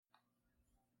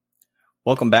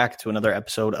Welcome back to another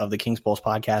episode of the King's Pulse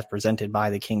podcast presented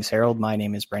by the King's Herald. My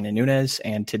name is Brandon Nunez,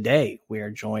 and today we are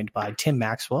joined by Tim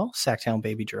Maxwell, Sacktown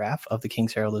Baby Giraffe of the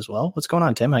King's Herald as well. What's going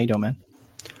on, Tim? How you doing, man?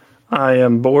 I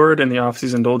am bored in the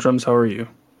off-season doldrums. How are you?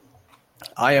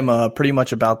 I am pretty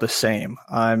much about the same.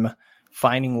 I'm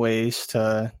finding ways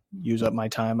to use up my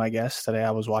time, I guess. Today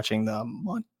I was watching the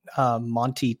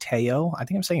Monty Teo, I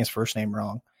think I'm saying his first name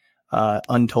wrong,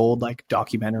 Untold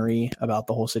documentary about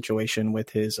the whole situation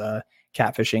with his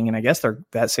catfishing. And I guess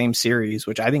that same series,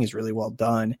 which I think is really well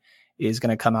done, is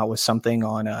going to come out with something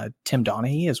on Tim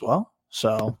Donaghy as well.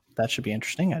 So that should be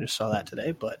interesting. I just saw that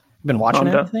today, but you've been watching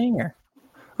anything? Or?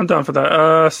 I'm down for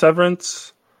that.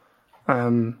 Severance.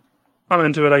 I'm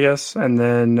into it, I guess. And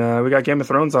then we got Game of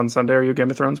Thrones on Sunday. Are you a Game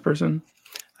of Thrones person?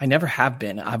 I never have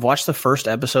been. I've watched the first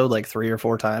episode 3 or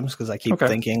 4 times because I keep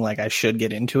thinking I should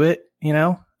get into it,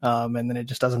 and then it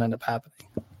just doesn't end up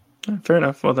happening. Fair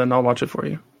enough. Well, then I'll watch it for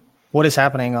you. What is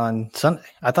happening on Sunday?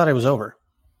 I thought it was over.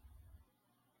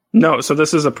 No, so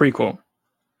this is a prequel.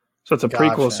 So it's a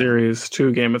prequel series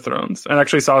to Game of Thrones. And I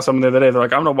actually saw someone the other day. They're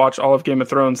like, I'm going to watch all of Game of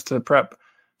Thrones to prep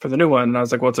for the new one. And I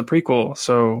was like, well, it's a prequel.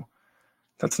 So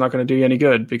that's not going to do you any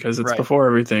good because it's before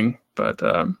everything. But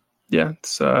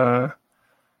it's I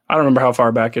don't remember how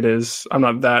far back it is. I'm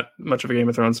not that much of a Game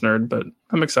of Thrones nerd, but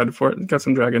I'm excited for it. Got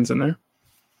some dragons in there.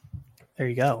 There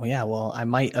you go. Yeah, well, I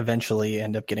might eventually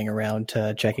end up getting around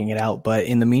to checking it out. But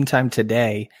in the meantime,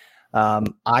 today,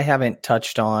 I haven't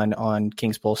touched on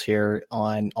King's Pulse here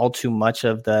on all too much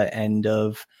of the end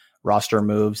of roster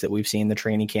moves that we've seen, the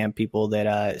training camp people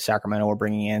that Sacramento are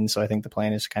bringing in. So I think the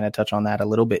plan is to kind of touch on that a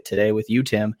little bit today with you,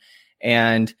 Tim.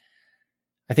 And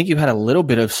I think you had a little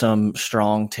bit of some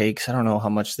strong takes. I don't know how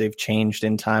much they've changed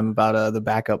in time about the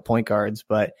backup point guards,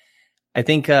 but I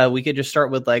think we could just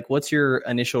start with what's your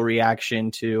initial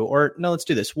reaction to, or no, let's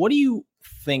do this. What do you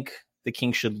think the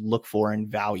Kings should look for in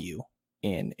value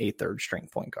in a third string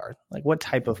point guard? What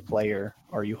type of player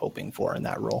are you hoping for in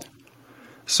that role?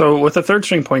 So with a third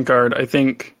string point guard, I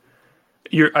think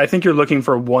you're looking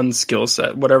for one skill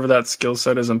set, whatever that skill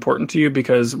set is important to you,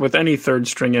 because with any third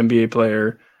string NBA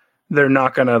player, they're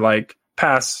not going to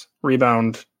pass,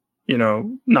 rebound,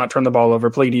 not turn the ball over,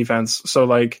 play defense. So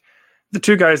the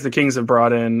two guys the Kings have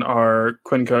brought in are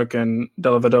Quinn Cook and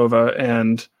Dellavedova,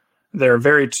 and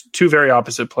they're two very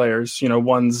opposite players.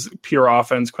 One's pure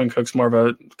offense. Quinn Cook's more of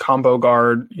a combo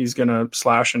guard. He's going to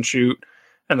slash and shoot.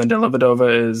 And then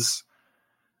Dellavedova is,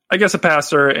 I guess, a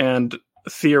passer and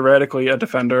theoretically a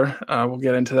defender. We'll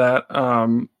get into that.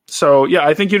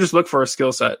 I think you just look for a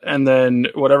skill set, and then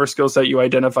whatever skill set you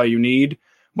identify you need,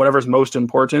 whatever's most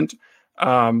important,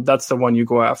 that's the one you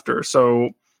go after.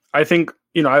 So I think,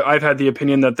 I've had the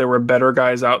opinion that there were better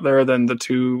guys out there than the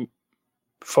two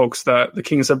folks that the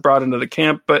Kings have brought into the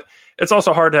camp, but it's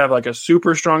also hard to have a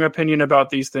super strong opinion about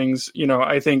these things.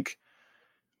 I think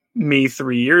me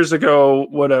 3 years ago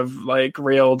would have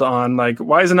railed on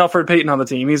why isn't Elfrid Payton on the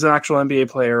team? He's an actual NBA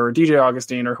player, or DJ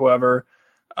Augustine or whoever.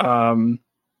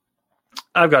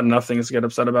 I've got enough things to get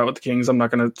upset about with the Kings. I'm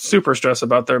not going to super stress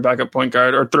about their backup point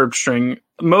guard or third string.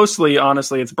 Mostly,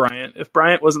 honestly, it's Bryant. If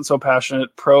Bryant wasn't so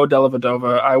passionate pro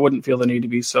Dellavedova, I wouldn't feel the need to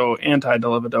be so anti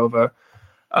Dellavedova.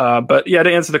 But yeah,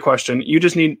 to answer the question, you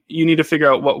need to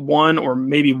figure out what one or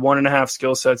maybe 1.5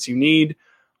 skill sets you need,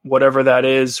 whatever that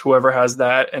is. Whoever has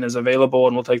that and is available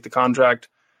and will take the contract,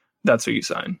 that's who you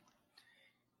sign.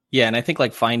 Yeah, and I think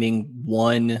finding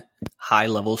one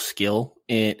high-level skill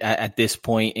at this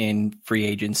point in free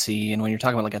agency, and when you're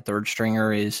talking about a third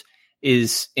stringer,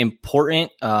 is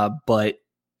important, but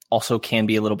also can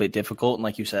be a little bit difficult. And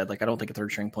like you said, I don't think a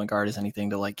third string point guard is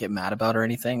anything to get mad about or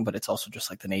anything, but it's also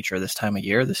just the nature of this time of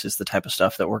year. This is the type of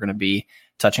stuff that we're going to be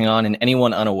touching on. And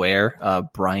anyone unaware,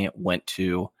 Bryant went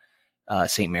to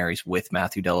St. Mary's with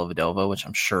Matthew Dellavedova, which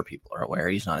I'm sure people are aware.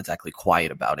 He's not exactly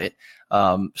quiet about it.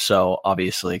 So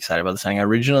obviously excited about the signing. I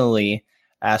originally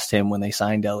asked him when they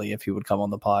signed Delly if he would come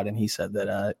on the pod, and he said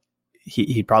that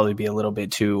he'd probably be a little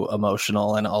bit too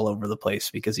emotional and all over the place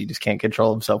because he just can't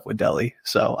control himself with Delly.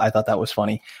 So I thought that was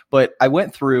funny. But I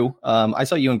went through, I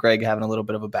saw you and Greg having a little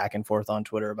bit of a back and forth on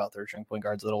Twitter about third string point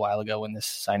guards a little while ago when this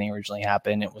signing originally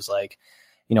happened. It was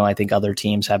I think other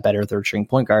teams have better third string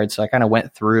point guards. So I kind of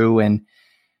went through and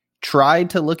tried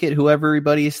to look at who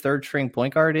everybody's third string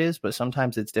point guard is, but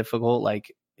sometimes it's difficult.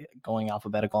 Going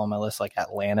alphabetical on my list,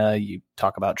 Atlanta, you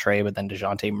talk about Trey, but then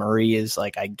DeJounte Murray is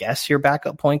I guess your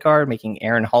backup point guard, making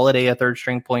Aaron Holiday a third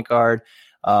string point guard.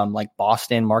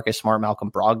 Boston, Marcus Smart,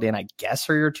 Malcolm Brogdon, I guess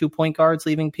are your 2 point guards,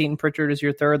 leaving Peyton Pritchard as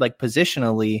your third.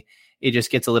 Positionally, it just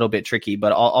gets a little bit tricky,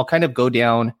 but I'll kind of go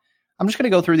down I'm just going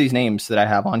to go through these names that I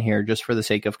have on here just for the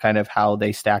sake of kind of how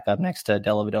they stack up next to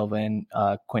Dellavedova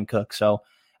and Quinn Cook. So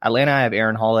Atlanta, I have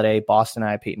Aaron Holiday. Boston,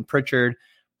 I have Peyton Pritchard.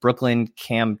 Brooklyn,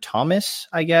 Cam Thomas,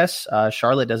 I guess.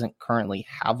 Charlotte doesn't currently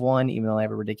have one, even though they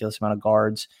have a ridiculous amount of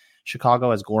guards.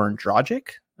 Chicago has Goran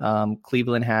Dragic.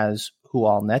 Cleveland has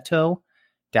Hual Neto.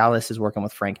 Dallas is working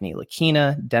with Frank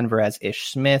Ntilikina. Denver has Ish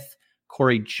Smith.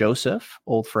 Corey Joseph,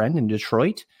 old friend in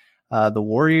Detroit. The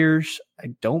Warriors,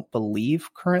 I don't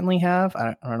believe currently have.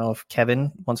 I don't know if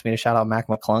Kevin wants me to shout out Mac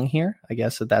McClung here. I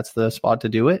guess that's the spot to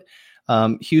do it.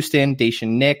 Houston,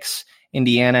 Dacian Nix.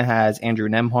 Indiana has Andrew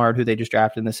Nemhard, who they just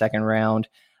drafted in the second round.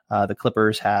 The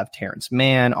Clippers have Terrence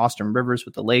Mann, Austin Rivers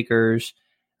with the Lakers,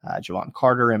 Javon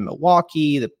Carter in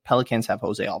Milwaukee. The Pelicans have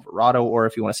Jose Alvarado, or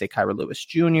if you want to say Kyra Lewis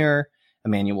Jr.,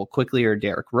 Emmanuel Quickley or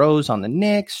Derrick Rose on the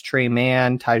Knicks, Trey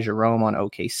Mann, Ty Jerome on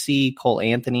OKC, Cole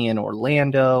Anthony in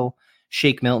Orlando,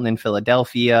 Shake Milton in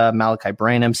Philadelphia, Malachi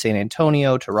Branham, San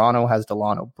Antonio. Toronto has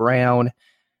Delano Brown.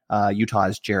 Utah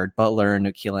has Jared Butler,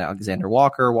 Nikhil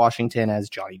Alexander-Walker. Washington has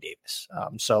Johnny Davis.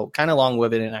 So kind of long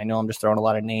with it, and I know I'm just throwing a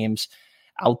lot of names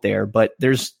out there, but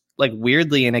there's like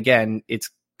weirdly, and again,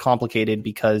 it's complicated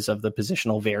because of the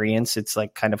positional variance. It's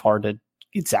like kind of hard to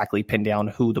exactly pin down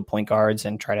who the point guards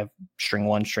and try to string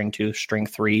one, string two, string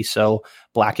three. So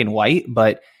black and white,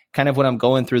 but kind of when I'm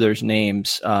going through those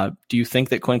names, do you think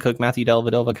that Quinn Cook, Matthew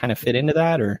Dellavedova kind of fit into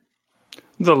that, or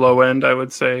the low end? I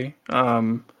would say.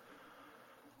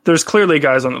 There's clearly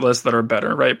guys on the list that are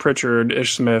better, right? Pritchard,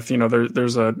 Ish Smith,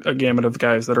 there's a gamut of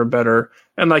guys that are better.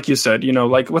 And like you said,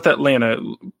 like with Atlanta,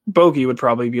 Bogey would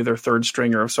probably be their third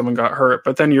stringer if someone got hurt.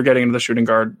 But then you're getting into the shooting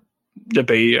guard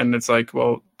debate, and it's like,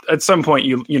 well, at some point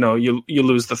you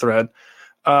lose the thread.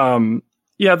 The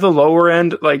lower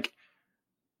end, like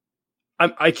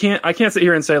I can't sit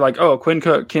here and say like, oh, Quinn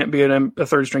Cook can't be a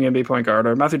third string NBA point guard,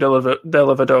 or Matthew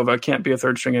Dellavedova can't be a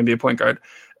third string NBA point guard.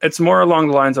 It's more along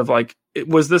the lines of like,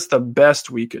 was this the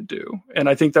best we could do? And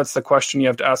I think that's the question you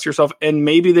have to ask yourself. And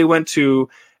maybe they went to,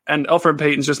 and Elfrid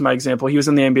Payton's just my example. He was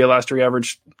in the NBA last year. He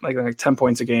averaged like 10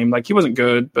 points a game. Like, he wasn't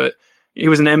good, but he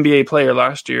was an NBA player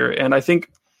last year. And I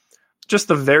think just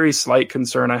the very slight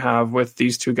concern I have with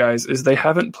these two guys is they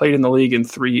haven't played in the league in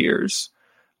 3 years.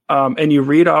 And you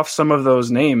read off some of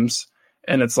those names,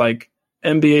 and it's like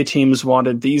NBA teams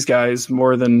wanted these guys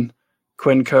more than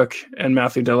Quinn Cook and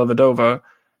Matthew Dellavedova.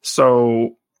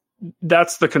 So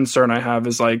that's the concern I have,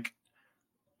 is like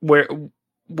where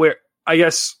I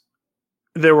guess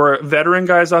there were veteran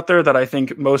guys out there that I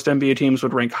think most NBA teams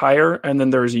would rank higher. And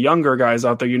then there's younger guys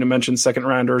out there. You mentioned second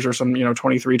rounders or some,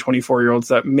 23, 24-year-olds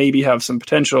that maybe have some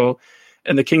potential.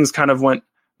 And the Kings kind of went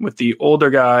with the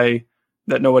older guy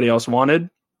that nobody else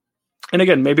wanted. And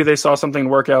again, maybe they saw something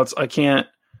in workouts. I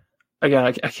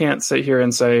can't sit here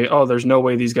and say, oh, there's no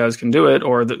way these guys can do it,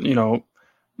 or that,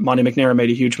 Monty McNair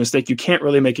made a huge mistake. You can't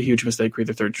really make a huge mistake with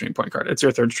your third string point guard. It's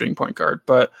your third string point guard.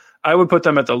 But I would put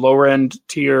them at the lower end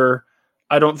tier.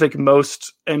 I don't think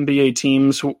most NBA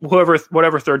teams,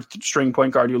 whatever third string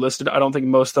point guard you listed, I don't think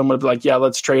most of them would be like, yeah,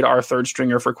 let's trade our third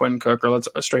stringer for Quinn Cook, or let's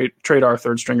trade our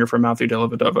third stringer for Matthew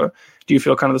Dellavedova. Do you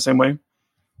feel kind of the same way?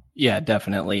 Yeah,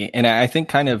 definitely. And I think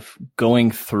kind of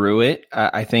going through it,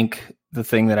 I think the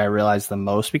thing that I realized the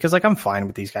most, because like I'm fine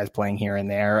with these guys playing here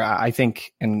and there. I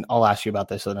think, and I'll ask you about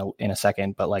this in a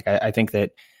second, but like I think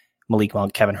that Malik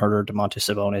Monk, Kevin Huerter,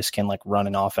 Domantas Sabonis can like run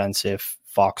an offense if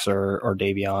Fox or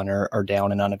Davion are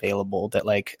down and unavailable. That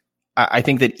like I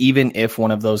think that even if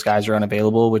one of those guys are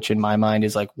unavailable, which in my mind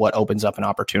is like what opens up an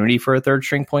opportunity for a third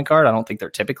string point guard, I don't think they're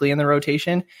typically in the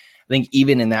rotation. I think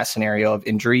even in that scenario of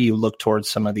injury, you look towards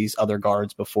some of these other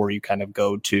guards before you kind of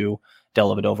go to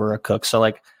Dellavedova or Cook. So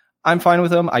like I'm fine with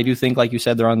them. I do think, like you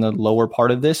said, they're on the lower part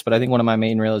of this, but I think one of my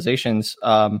main realizations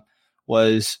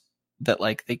was that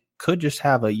like they could just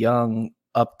have a young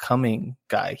upcoming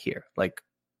guy here. Like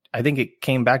I think it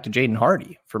came back to Jaden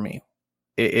Hardy for me.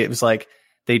 It was like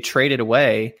they traded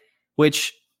away,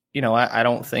 which, I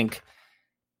don't think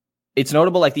it's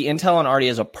notable. Like the intel on Hardy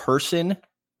as a person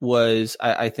was,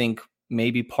 I think,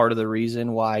 maybe part of the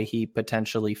reason why he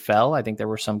potentially fell. I think there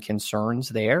were some concerns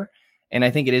there. And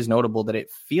I think it is notable that it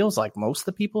feels like most of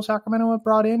the people Sacramento have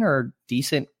brought in are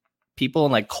decent people,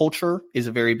 and like culture is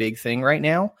a very big thing right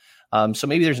now. So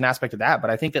maybe there's an aspect of that, but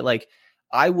I think that like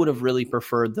I would have really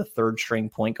preferred the third string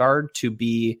point guard to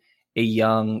be a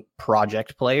young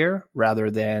project player rather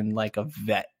than like a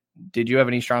vet. Did you have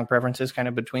any strong preferences kind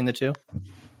of between the two?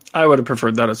 I would have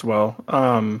preferred that as well.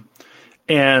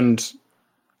 And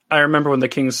I remember when the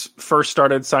Kings first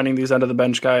started signing these end of the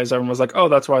bench guys, everyone was like, oh,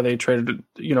 that's why they traded,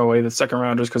 away the second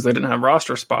rounders, because they didn't have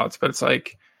roster spots. But it's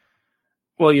like,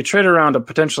 well, you trade around a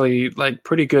potentially like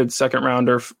pretty good second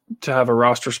rounder to have a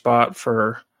roster spot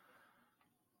for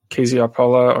KZ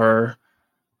Okpala or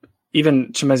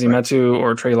even Chimezie Metu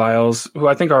or Trey Lyles, who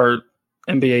I think are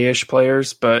NBA-ish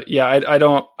players. But yeah, I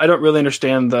don't really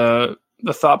understand the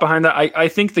thought behind that. I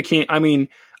think I think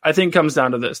it comes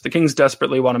down to this. The Kings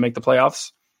desperately want to make the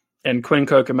playoffs, and Quinn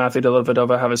Cook and Matthew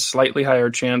Dellavedova have a slightly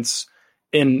higher chance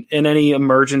in any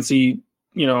emergency,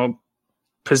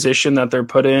 position that they're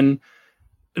put in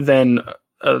than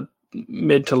a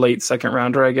mid to late second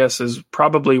rounder, I guess, is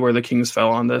probably where the Kings fell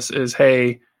on this is,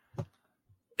 hey,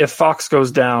 if Fox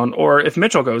goes down or if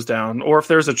Mitchell goes down or if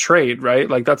there's a trade, right?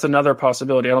 Like that's another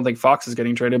possibility. I don't think Fox is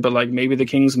getting traded, but like maybe the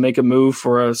Kings make a move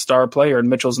for a star player and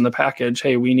Mitchell's in the package.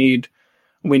 Hey, we need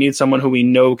someone who we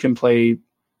know can play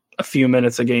a few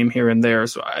minutes a game here and there.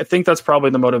 So I think that's probably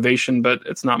the motivation, but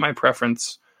it's not my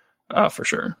preference for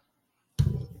sure.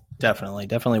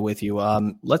 Definitely with you.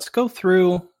 Let's go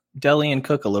through Delly and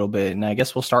Cook a little bit, and I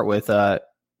guess we'll start with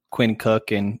Quinn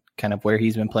Cook and kind of where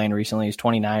he's been playing recently. He's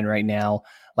 29 right now.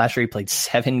 Last year he played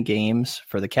 7 games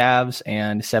for the Cavs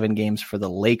and 7 games for the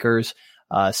Lakers.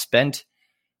 Spent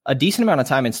a decent amount of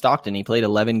time in Stockton. He played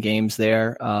 11 games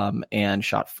there and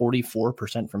shot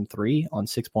 44% from 3 on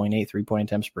 6.8 3-point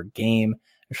attempts per game.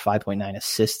 There's 5.9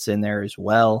 assists in there as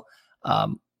well.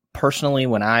 Personally,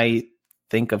 when I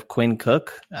think of Quinn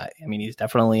Cook, he's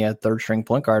definitely a third string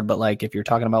point guard, but like if you're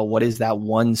talking about what is that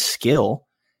one skill,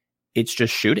 it's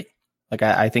just shooting. Like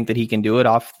I think that he can do it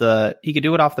off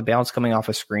the bounce coming off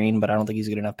a screen, but I don't think he's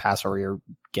good enough passer where you're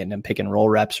getting him pick and roll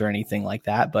reps or anything like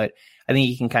that. But I think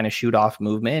he can kind of shoot off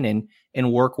movement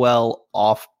and work well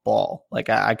off ball. Like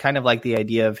I kind of like the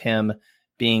idea of him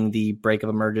being the break of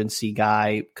emergency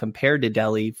guy compared to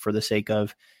Delly for the sake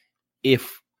of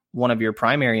if one of your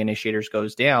primary initiators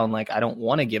goes down, like I don't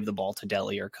want to give the ball to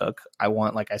Delly or Cook. I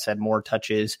want, like I said, more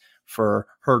touches for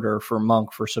Herter, for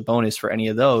Monk, for Sabonis, for any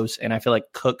of those. And I feel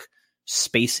like Cook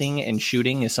spacing and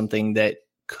shooting is something that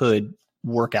could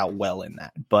work out well in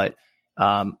that. But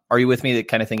are you with me that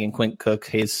kind of thinking Quinn Cook,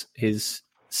 his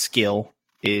skill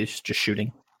is just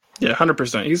shooting? Yeah,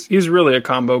 100%. He's really a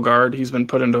combo guard. He's been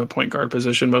put into a point guard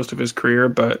position most of his career,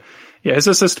 but yeah, his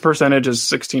assist percentage is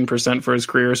 16% for his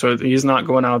career. So he's not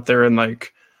going out there and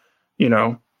like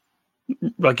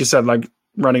you said, like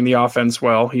running the offense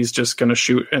well. He's just going to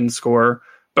shoot and score.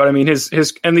 But I mean, this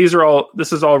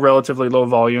is all relatively low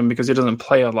volume because he doesn't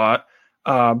play a lot.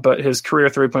 But his career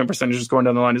 3-point percentage is going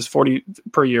down the line is 40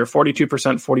 per year, 42%,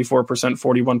 44%,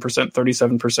 41%,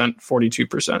 37%,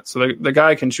 42%. So the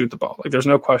guy can shoot the ball. Like there's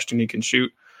no question he can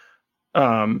shoot.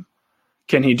 Can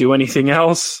he do anything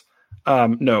else?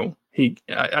 No.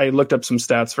 I looked up some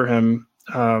stats for him.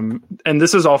 And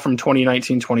this is all from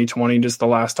 2019, 2020, just the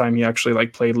last time he actually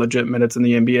like played legit minutes in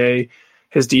the NBA.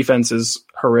 His defense is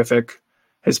horrific.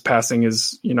 His passing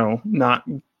is, not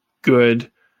good.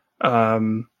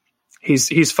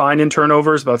 He's fine in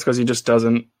turnovers, but that's because he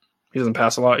doesn't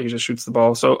pass a lot. He just shoots the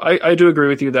ball. So I do agree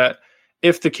with you that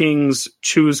if the Kings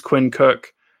choose Quinn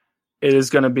Cook, it is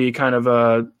going to be kind of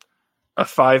a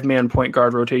 5-man point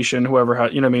guard rotation. Whoever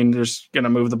there's going to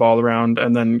move the ball around,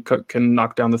 and then Cook can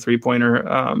knock down the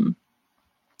 3-pointer.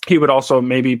 He would also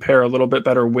maybe pair a little bit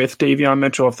better with Davion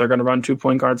Mitchell if they're going to run 2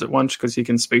 point guards at once, because he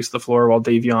can space the floor while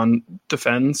Davion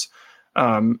defends.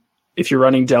 If you're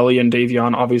running Delly and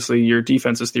Davion, obviously your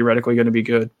defense is theoretically going to be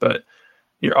good, but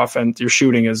your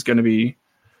shooting is going to be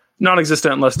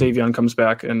non-existent unless Davion comes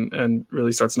back and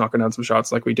really starts knocking down some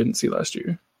shots like we didn't see last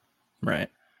year. Right.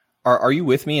 Are you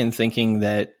with me in thinking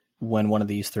that when one of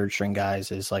these third string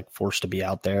guys is like forced to be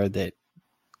out there, that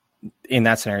in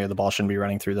that scenario, the ball shouldn't be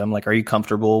running through them? Like, are you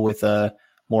comfortable with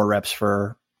more reps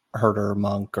for Herter,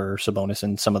 Monk, or Sabonis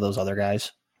and some of those other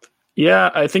guys? Yeah,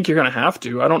 I think you're going to have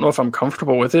to. I don't know if I'm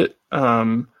comfortable with it.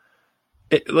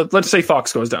 Let's say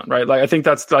Fox goes down, right? Like, I think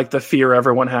that's like the fear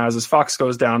everyone has is Fox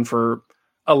goes down for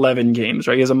 11 games,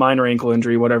 right? He has a minor ankle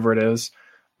injury, whatever it is.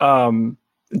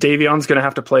 Davion's going to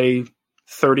have to play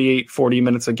 38, 40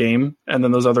 minutes a game, and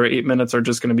then those other 8 minutes are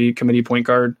just going to be committee point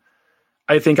guard.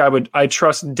 I think I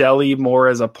trust Delly more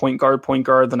as a point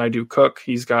guard than I do Cook.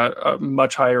 He's got a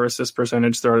much higher assist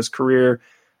percentage throughout his career.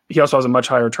 He also has a much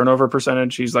higher turnover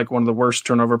percentage. He's like one of the worst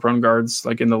turnover prone guards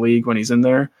like in the league when he's in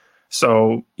there.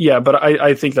 So yeah, but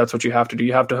I think that's what you have to do.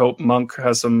 You have to hope Monk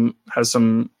has some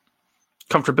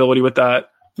comfortability with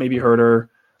that. Maybe Herter,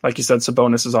 like you said,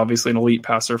 Sabonis is obviously an elite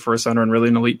passer for a center and really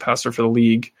an elite passer for the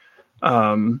league.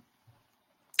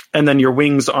 And then your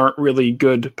wings aren't really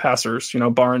good passers.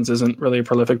 Barnes isn't really a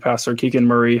prolific passer. Keegan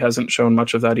Murray hasn't shown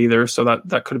much of that either. So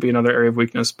that could be another area of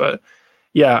weakness. But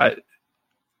yeah,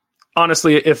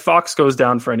 honestly, if Fox goes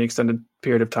down for any extended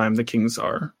period of time, the Kings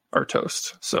are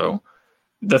toast. So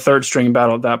the third string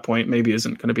battle at that point maybe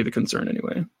isn't going to be the concern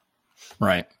anyway.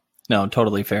 Right. No,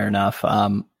 totally fair enough.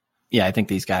 Yeah, I think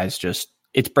these guys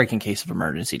it's breaking case of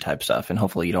emergency type stuff, and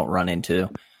hopefully you don't run into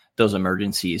those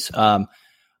emergencies.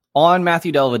 On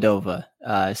Matthew Dellavedova,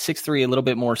 6'3", a little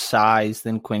bit more size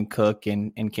than Quinn Cook,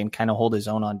 and can kind of hold his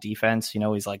own on defense.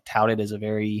 He's like touted as a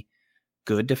very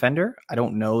good defender. I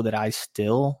don't know that I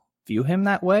still view him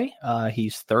that way.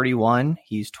 He's 31.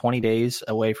 He's 20 days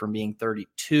away from being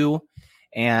 32.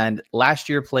 And last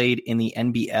year played in the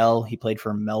NBL. He played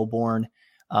for Melbourne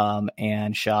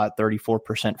and shot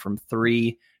 34% from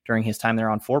three during his time there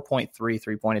on 4.3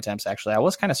 3-point attempts. Actually, I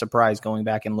was kind of surprised going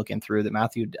back and looking through that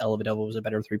Matthew Dellavedova was a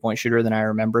better 3-point shooter than I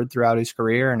remembered throughout his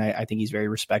career. And I think he's very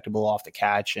respectable off the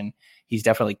catch, and he's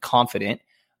definitely confident.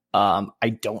 I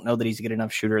don't know that he's a good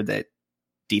enough shooter that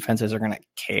defenses are going to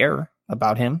care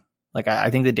about him. Like I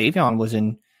think that Davion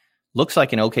looks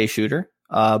like an okay shooter,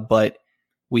 but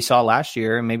we saw last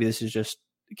year, and maybe this is just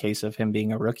a case of him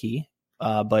being a rookie,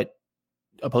 but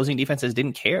opposing defenses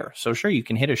didn't care. So sure, you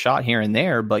can hit a shot here and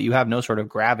there, but you have no sort of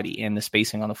gravity, and the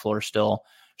spacing on the floor still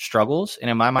struggles. And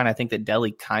in my mind, I think that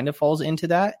Delly kind of falls into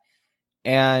that.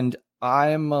 And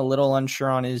I'm a little unsure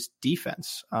on his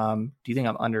defense. Do you think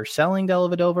I'm underselling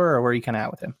Dellavedova, or where are you kind of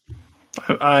at with him?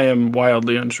 I am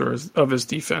wildly unsure of his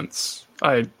defense.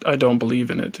 I don't believe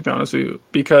in it, to be honest with you,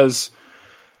 because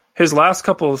his last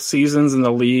couple of seasons in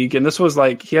the league, and this was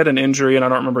like he had an injury, and I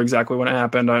don't remember exactly when it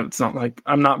happened. It's not like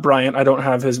I'm not Bryant. I don't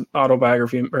have his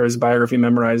autobiography or his biography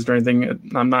memorized or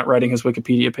anything. I'm not writing his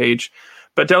Wikipedia page.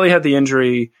 But Delly had the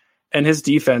injury, and his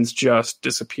defense just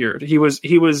disappeared.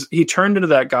 He turned into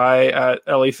that guy at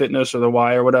LA Fitness or the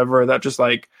Y or whatever that just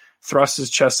like thrusts his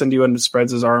chest into you and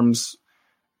spreads his arms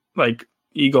like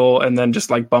eagle, and then just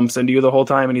like bumps into you the whole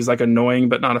time, and he's like annoying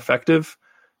but not effective.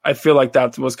 I feel like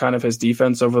that was kind of his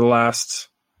defense over the last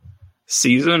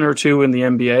season or two in the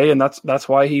NBA, and that's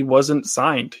why he wasn't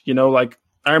signed. Like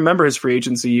I remember his free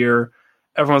agency year,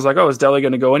 everyone was like, "Oh, is Delly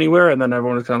going to go anywhere?" And then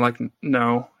everyone was kind of like,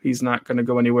 "No, he's not going to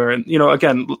go anywhere." And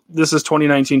again, this is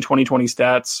 2019, 2020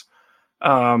 stats.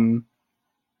 43rd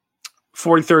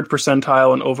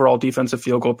percentile in overall defensive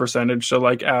field goal percentage, so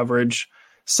like average.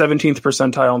 17th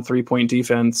percentile in 3-point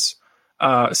defense.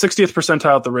 60th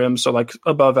percentile at the rim, so like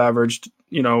above average,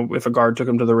 if a guard took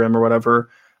him to the rim or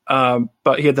whatever.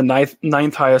 But he had the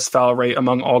ninth highest foul rate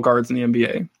among all guards in the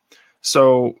NBA.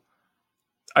 So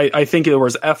I think there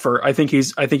was effort. I think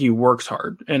he works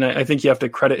hard, and I think you have to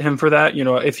credit him for that.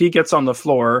 If he gets on the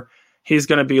floor, he's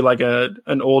going to be like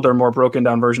an older, more broken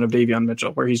down version of Davion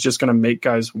Mitchell, where he's just going to make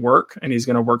guys work, and he's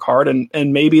going to work hard.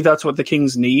 And maybe that's what the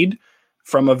Kings need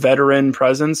from a veteran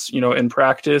presence, in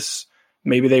practice.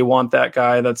 Maybe they want that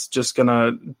guy that's just going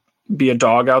to be a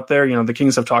dog out there. The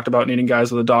Kings have talked about needing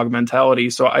guys with a dog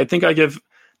mentality. So I think I give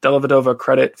Dellavedova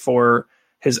credit for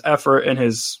his effort and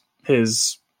his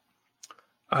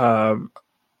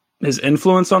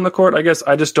influence on the court. I guess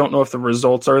I just don't know if the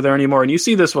results are there anymore. And you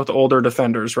see this with older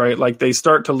defenders, right? Like they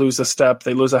start to lose a step,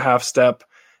 they lose a half step,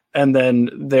 and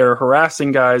then they're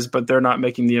harassing guys, but they're not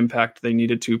making the impact they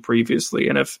needed to previously.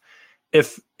 And if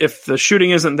the shooting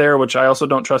isn't there, which I also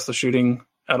don't trust the shooting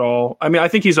at all. I mean, I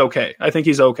think he's okay. Like,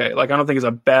 I don't think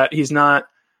he's not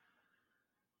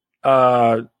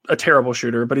a terrible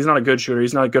shooter, but he's not a good shooter.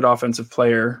 He's not a good offensive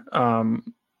player.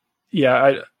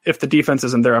 If the defense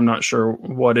isn't there, I'm not sure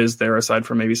what is there aside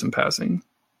from maybe some passing.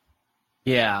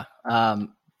 Yeah.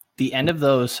 The end of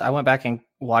those, I went back and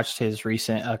watched his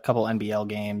a couple NBL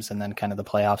games and then kind of the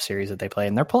playoff series that they played,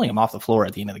 and they're pulling him off the floor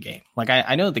at the end of the game. Like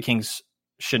I know that the Kings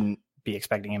shouldn't be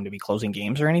expecting him to be closing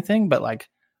games or anything, but like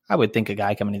I would think a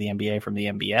guy coming to the NBA from the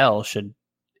NBL should,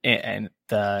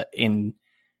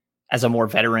 as a more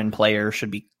veteran player, should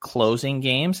be closing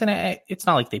games. And it's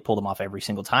not like they pulled him off every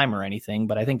single time or anything,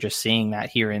 but I think just seeing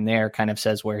that here and there kind of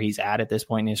says where he's at this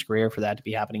point in his career for that to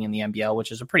be happening in the NBL,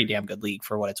 which is a pretty damn good league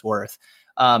for what it's worth.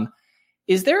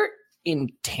 Is there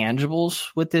intangibles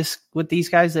with these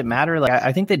guys that matter? Like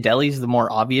I think that Delly's the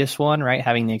more obvious one, right?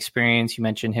 Having the experience. You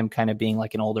mentioned him kind of being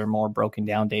like an older, more broken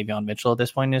down Davion Mitchell at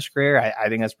this point in his career. I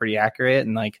think that's pretty accurate.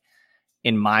 And like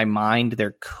in my mind,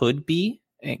 there could be,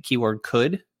 keyword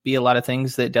could be, a lot of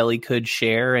things that Delly could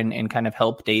share and kind of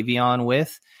help Davion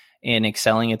with in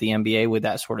excelling at the NBA with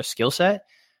that sort of skill set.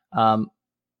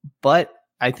 But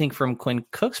I think from Quinn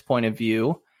Cook's point of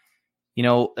view,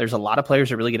 there's a lot of players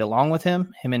that really get along with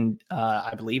him. Him and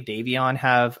I believe Davion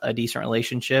have a decent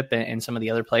relationship, and some of the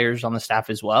other players on the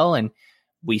staff as well. And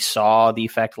we saw the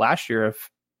effect last year of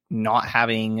not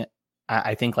having,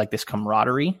 I think, like this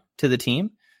camaraderie to the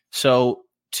team. So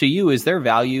to you, is there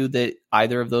value that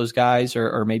either of those guys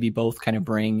or maybe both kind of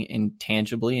bring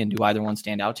intangibly, and do either one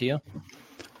stand out to you?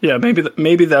 Yeah,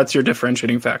 maybe that's your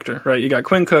differentiating factor, right? You got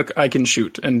Quinn Cook, I can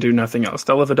shoot and do nothing else.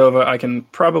 Dellavedova, I can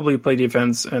probably play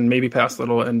defense and maybe pass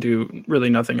little and do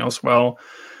really nothing else well.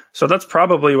 So that's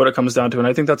probably what it comes down to, and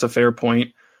I think that's a fair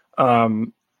point.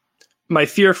 My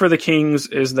fear for the Kings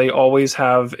is they always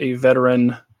have a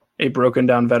broken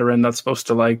down veteran that's supposed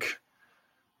to like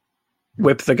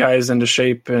whip the guys into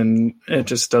shape, and it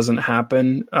just doesn't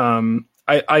happen.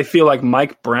 I feel like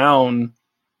Mike Brown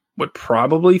would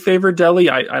probably favor Delly.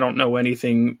 I don't know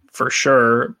anything for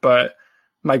sure, but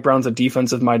Mike Brown's a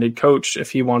defensive-minded coach.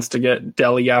 If he wants to get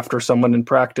Delly after someone in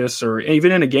practice or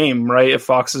even in a game, right? If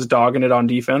Fox is dogging it on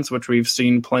defense, which we've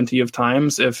seen plenty of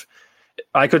times, if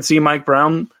I could see Mike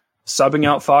Brown subbing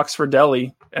out Fox for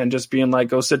Delly and just being like,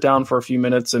 go sit down for a few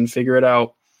minutes and figure it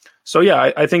out. So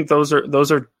yeah, I think those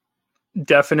are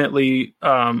definitely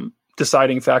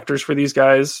deciding factors for these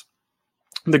guys.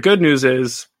 The good news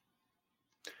is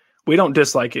we don't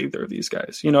dislike either of these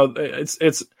guys. You know,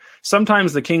 it's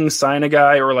sometimes the Kings sign a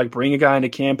guy or like bring a guy into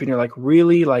camp and you're like,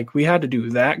 really? Like we had to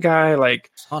do that guy? Like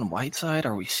Hassan Whiteside?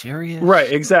 Are we serious?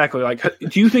 Right. Exactly. Like,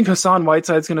 do you think Hassan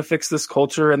Whiteside's going to fix this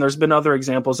culture? And there's been other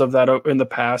examples of that in the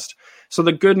past. So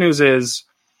the good news is,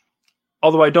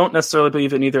 although I don't necessarily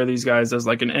believe in either of these guys as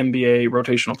like an NBA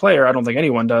rotational player, I don't think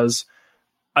anyone does.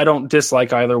 I don't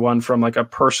dislike either one from like a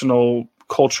personal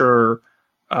culture,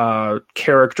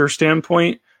 character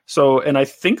standpoint. So, and I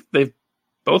think they've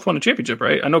both won a championship,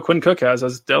 right? I know Quinn Cook has.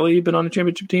 Has Delly been on a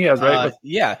championship team? He has, right? With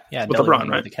LeBron,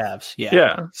 right? With the Cavs,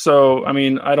 yeah. So, I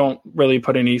mean, I don't really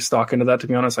put any stock into that, to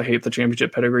be honest. I hate the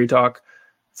championship pedigree talk.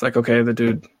 It's like, okay, the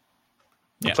dude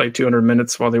played 200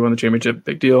 minutes while they won the championship.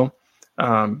 Big deal.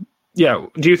 Yeah.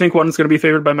 Do you think one's going to be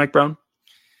favored by Mike Brown?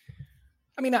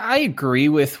 I mean, I agree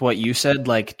with what you said.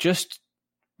 Like, just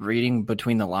reading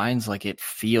between the lines, like it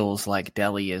feels like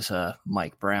Delly is a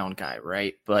Mike Brown guy,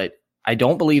 right? But I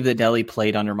don't believe that Delly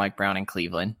played under Mike Brown in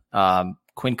Cleveland.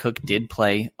 Quinn Cook did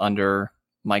play under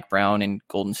Mike Brown in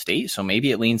Golden State, so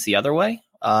maybe it leans the other way.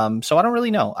 So I don't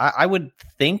really know. I would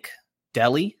think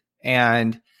Delly,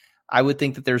 and I would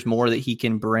think that there's more that he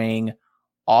can bring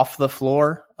off the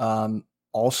floor.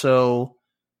 Also,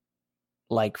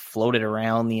 like floated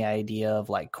around the idea of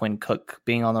like Quinn Cook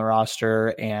being on the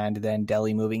roster and then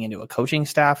Delly moving into a coaching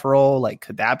staff role. Like,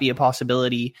 could that be a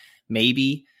possibility?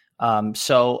 Maybe.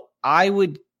 So I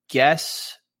would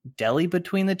guess Delly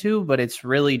between the two, but it's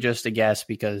really just a guess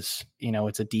because, you know,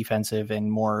 it's a defensive and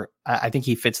more, I think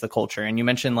he fits the culture. And you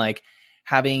mentioned like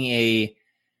having a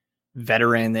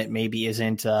veteran that maybe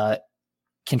isn't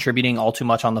contributing all too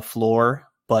much on the floor,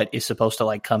 but is supposed to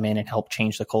like come in and help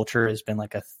change the culture has been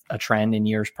like a trend in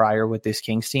years prior with this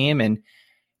Kings team. And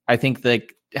I think that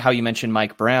how you mentioned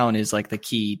Mike Brown is like the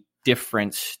key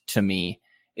difference to me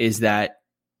is that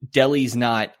Delly's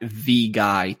not the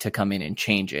guy to come in and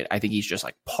change it. I think he's just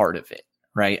like part of it,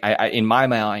 right? I in my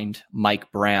mind,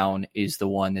 Mike Brown is the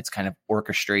one that's kind of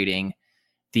orchestrating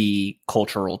the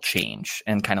cultural change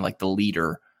and kind of like the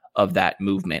leader of that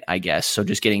movement, I guess. So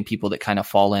just getting people that kind of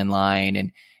fall in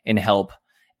line and help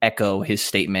echo his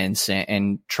statements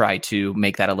and try to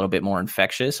make that a little bit more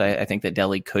infectious. I think that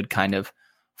Delly could kind of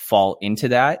fall into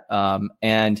that.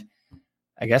 And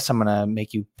I guess I'm going to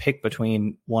make you pick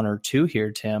between one or two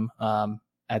here, Tim,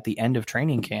 at the end of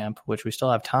training camp, which we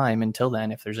still have time until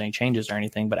then, if there's any changes or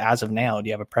anything. But as of now, do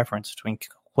you have a preference between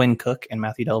Quinn Cook and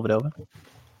Matthew Dellavedova?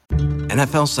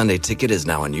 NFL Sunday Ticket is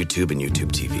now on YouTube and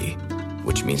YouTube TV,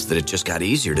 which means that it just got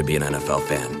easier to be an NFL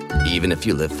fan, even if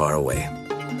you live far away.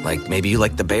 Like maybe you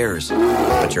like the Bears,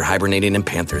 but you're hibernating in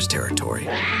Panthers territory.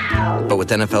 But with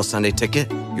NFL Sunday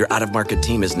Ticket, your out-of-market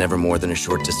team is never more than a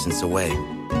short distance away.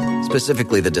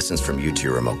 Specifically, the distance from you to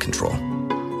your remote control.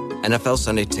 NFL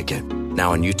Sunday Ticket,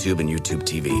 now on YouTube and YouTube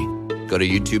TV. Go to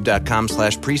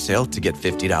youtube.com/presale to get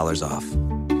 $50 off.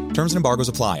 Terms and embargoes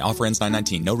apply. Offer ends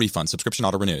 9/19. No refund. Subscription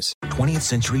auto renews. 20th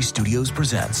Century Studios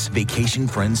presents Vacation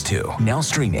Friends 2. Now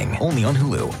streaming only on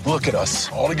Hulu. Look at us,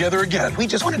 all together again. We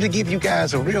just wanted to give you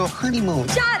guys a real honeymoon.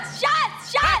 Shots!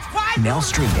 Now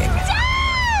streaming.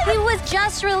 He was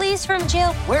just released from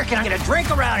jail. Where can I get a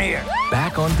drink around here?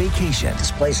 Back on vacation.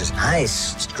 This place is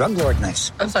nice. It's drug lord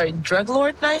nice. I'm sorry, drug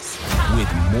lord nice?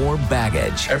 With more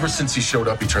baggage. Ever since he showed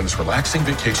up, he turned this relaxing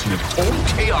vacation into total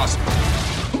chaos.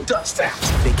 Who does that?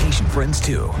 Vacation Friends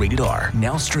 2. Rated R.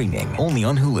 Now streaming only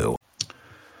on Hulu.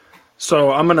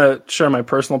 So I'm going to share my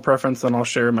personal preference, then I'll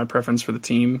share my preference for the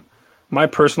team. My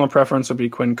personal preference would be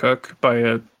Quinn Cook by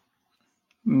a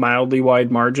mildly wide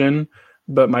margin,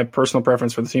 but my personal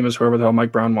preference for the team is whoever the hell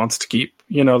Mike Brown wants to keep.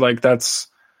 You know, like that's,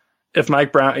 if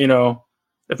Mike Brown, you know,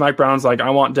 If Mike Brown's like, I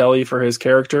want Delly for his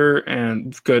character,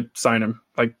 and good, sign him.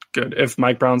 Like, good. If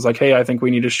Mike Brown's like, hey, I think we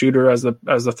need a shooter as the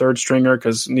third stringer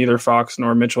because neither Fox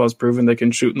nor Mitchell has proven they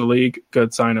can shoot in the league,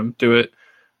 good, sign him. Do it.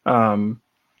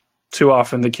 Too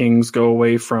often the Kings go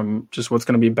away from just what's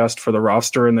going to be best for the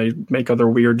roster, and they make other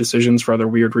weird decisions for other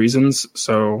weird reasons.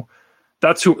 So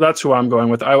that's who I'm going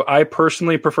with. I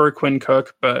personally prefer Quinn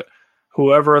Cook, but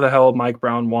whoever the hell Mike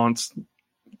Brown wants,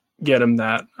 get him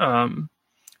that.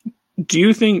 Do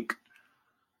you think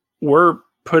we're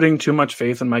putting too much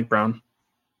faith in Mike Brown,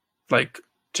 like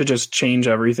to just change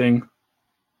everything?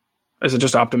 Is it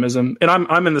just optimism? And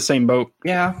I'm in the same boat.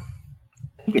 Yeah,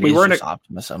 we weren't just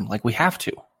optimism. Like we have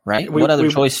to, right? What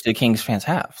other choice do Kings fans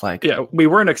have? Like, yeah, we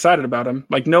weren't excited about him.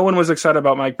 Like no one was excited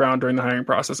about Mike Brown during the hiring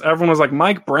process. Everyone was like,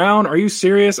 Mike Brown, are you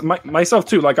serious? Myself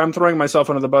too. Like I'm throwing myself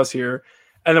under the bus here.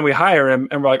 And then we hire him,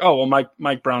 and we're like, oh, well,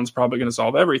 Mike Brown's probably going to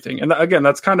solve everything. And again,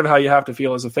 that's kind of how you have to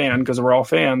feel as a fan because we're all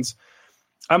fans.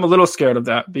 I'm a little scared of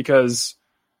that because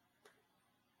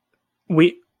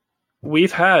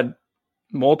we've had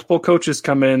multiple coaches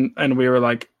come in, and we were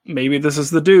like, maybe this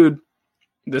is the dude.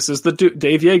 This is the dude.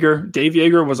 Dave Yeager. Dave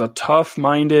Yeager was a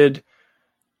tough-minded,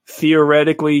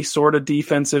 theoretically sort of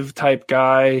defensive type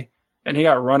guy, and he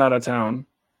got run out of town.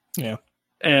 Yeah.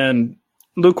 And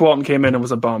Luke Walton came in and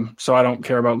was a bum, so I don't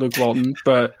care about Luke Walton.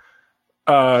 But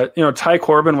Ty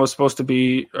Corbin was supposed to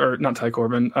be, or not Ty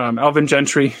Corbin, Alvin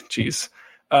Gentry. Jeez,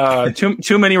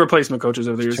 too many replacement coaches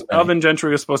over the years. Alvin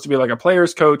Gentry was supposed to be like a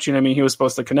player's coach. You know what I mean? He was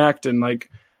supposed to connect, and like,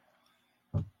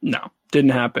 no,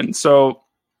 didn't happen. So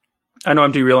I know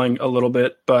I'm derailing a little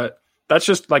bit, but that's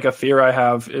just like a fear I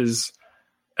have is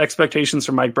expectations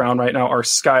for Mike Brown right now are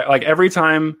sky. Like every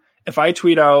time if I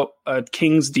tweet out a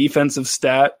Kings defensive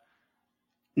stat,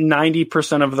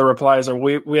 90% of the replies are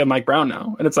we have Mike Brown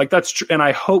now. And it's like, that's true. And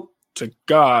I hope to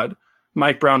God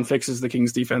Mike Brown fixes the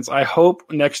Kings defense. I hope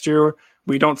next year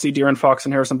we don't see De'Aaron Fox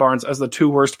and Harrison Barnes as the two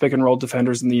worst pick and roll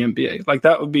defenders in the NBA. Like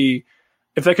that would be,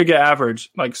 if they could get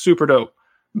average, like super dope.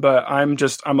 But I'm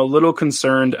a little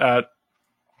concerned at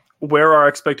where our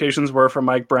expectations were for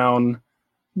Mike Brown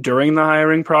during the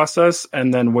hiring process.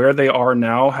 And then where they are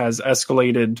now has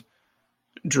escalated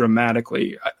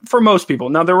dramatically for most people.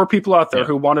 Now there were people out there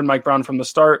who wanted Mike Brown from the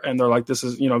start, and they're like, this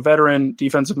is, veteran,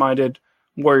 defensive minded,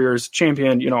 Warriors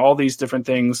champion, all these different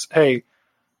things. Hey,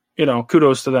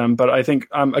 kudos to them. But I think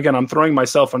I'm throwing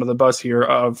myself under the bus here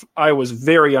of I was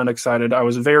very unexcited. I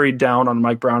was very down on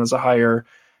Mike Brown as a hire.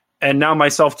 And now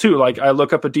myself too, like I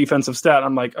look up a defensive stat.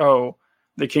 I'm like, oh,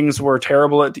 the Kings were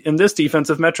terrible in this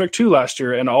defensive metric too last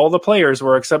year. And all the players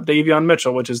were except Davion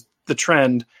Mitchell, which is the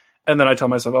trend. And then I tell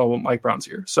myself, oh, well, Mike Brown's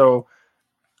here. So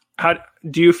how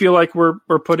do you feel like we're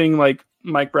putting like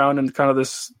Mike Brown in kind of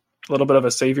this little bit of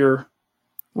a savior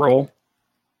role?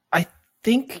 I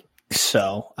think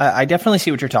so. I definitely see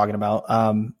what you're talking about.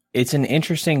 It's an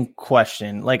interesting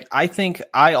question. Like, I think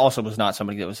I also was not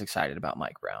somebody that was excited about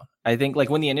Mike Brown. I think like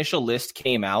when the initial list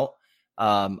came out,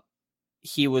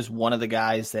 he was one of the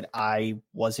guys that I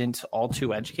wasn't all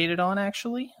too educated on,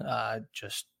 actually,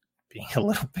 just being a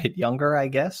little bit younger, I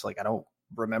guess. Like, I don't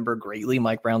remember greatly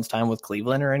Mike Brown's time with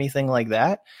Cleveland or anything like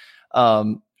that.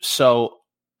 So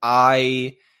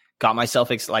I got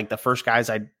myself like the first guys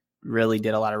I really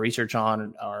did a lot of research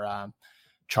on are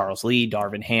Charles Lee,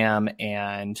 Darvin Ham,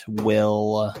 and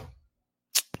Will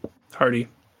Hardy.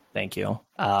 Thank you.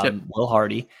 Will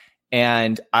Hardy.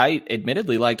 And I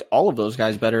admittedly liked all of those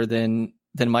guys better than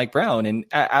Mike Brown. And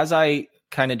as I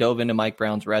kind of dove into Mike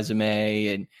Brown's resume,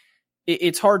 and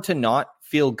it's hard to not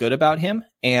feel good about him.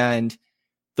 And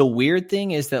the weird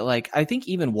thing is that, like, I think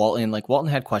even Walton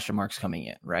had question marks coming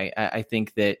in, right? I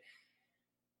think that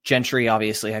Gentry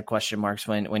obviously had question marks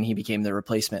when he became the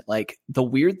replacement. Like, the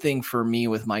weird thing for me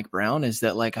with Mike Brown is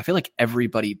that, like, I feel like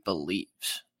everybody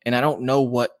believes, and I don't know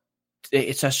what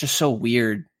that's just so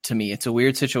weird to me. It's a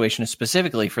weird situation,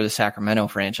 specifically for the Sacramento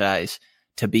franchise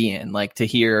to be in, like, to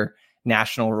hear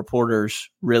national reporters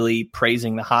really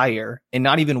praising the hire and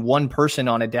not even one person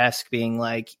on a desk being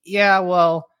like, yeah,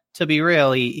 well, to be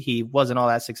real, he wasn't all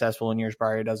that successful in years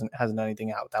prior. Hasn't done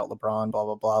anything out without LeBron, blah,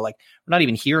 blah, blah. Like, we're not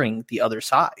even hearing the other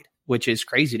side, which is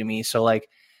crazy to me. So, like,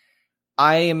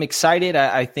 I am excited.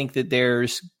 I think that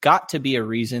there's got to be a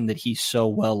reason that he's so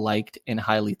well liked and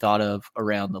highly thought of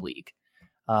around the league.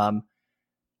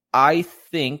 I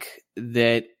think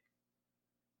that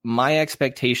my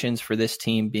expectations for this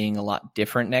team being a lot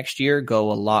different next year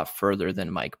go a lot further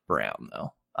than Mike Brown,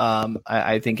 though.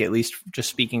 I think, at least just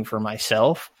speaking for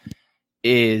myself,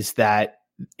 is that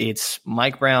it's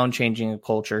Mike Brown changing a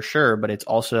culture, sure, but it's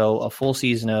also a full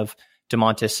season of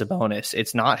Domantas Sabonis.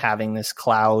 It's not having this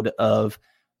cloud of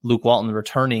Luke Walton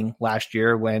returning last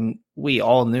year when we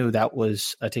all knew that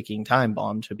was a ticking time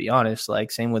bomb, to be honest.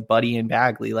 Like, same with Buddy and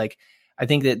Bagley. Like, I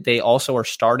think that they also are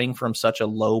starting from such a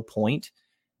low point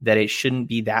that it shouldn't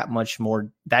be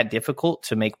that difficult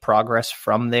to make progress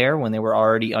from there when they were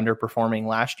already underperforming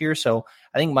last year. So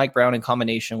I think Mike Brown, in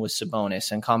combination with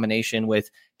Sabonis, in combination with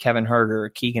Kevin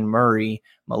Huerter, Keegan Murray,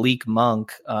 Malik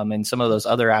Monk, and some of those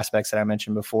other aspects that I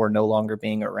mentioned before no longer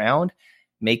being around,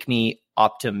 make me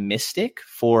optimistic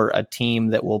for a team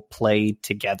that will play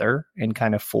together and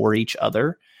kind of for each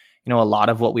other. You know, a lot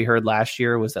of what we heard last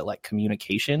year was that like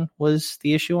communication was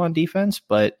the issue on defense,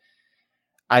 but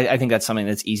I think that's something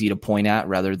that's easy to point at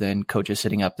rather than coaches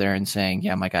sitting up there and saying,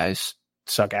 yeah, my guys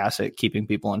suck ass at keeping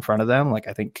people in front of them. Like,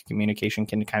 I think communication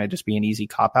can kind of just be an easy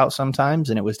cop out sometimes.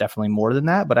 And it was definitely more than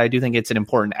that, but I do think it's an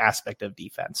important aspect of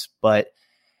defense. But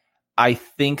I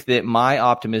think that my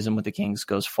optimism with the Kings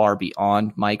goes far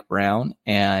beyond Mike Brown.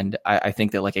 And I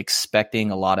think that like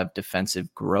expecting a lot of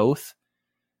defensive growth,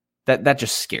 that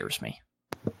just scares me.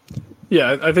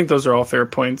 Yeah, I think those are all fair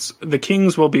points. The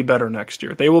Kings will be better next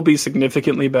year. They will be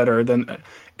significantly better than,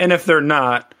 and if they're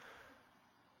not,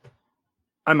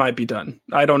 I might be done.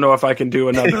 I don't know if I can do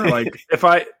another, like,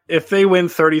 if they win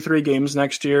 33 games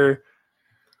next year,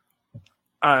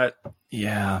 that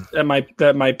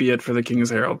might be it for the Kings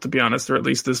Herald, to be honest, or at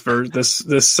least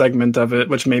this segment of it,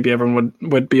 which maybe everyone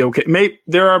would be okay.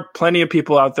 There are plenty of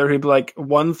people out there who'd be like,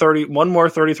 one more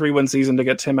 33 win season to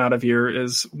get Tim out of here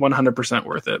is 100%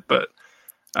 worth it. But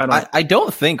I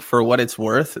don't think, for what it's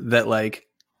worth, that like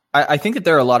I think that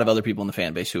there are a lot of other people in the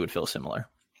fan base who would feel similar.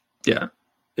 Yeah.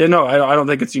 No, I don't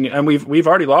think it's unique. And we've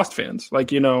already lost fans.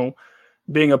 Like, you know,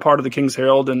 being a part of the Kings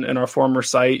Herald and our former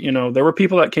site, you know, there were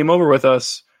people that came over with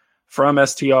us from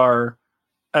STR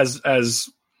as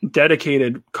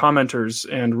dedicated commenters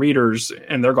and readers,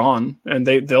 and they're gone, and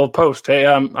they'll post, hey,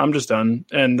 I'm just done.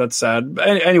 And that's sad. But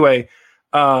anyway,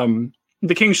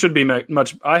 the Kings should be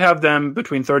much. I have them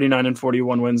between 39 and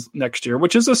 41 wins next year,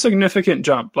 which is a significant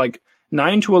jump. Like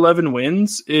 9 to 11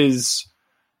 wins is,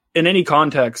 in any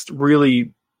context,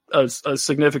 really a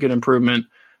significant improvement.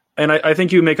 And I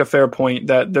think you make a fair point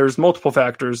that there's multiple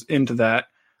factors into that.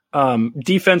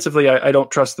 Defensively, I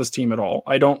don't trust this team at all.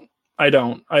 I don't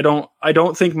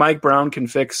think Mike Brown can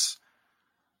fix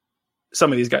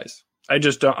some of these guys. I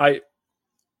just don't.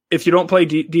 If you don't play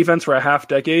defense for a half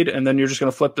decade and then you're just going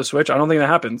to flip the switch, I don't think that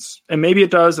happens. And maybe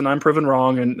it does, and I'm proven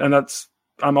wrong. And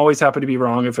I'm always happy to be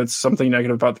wrong if it's something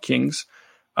negative about the Kings.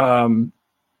 So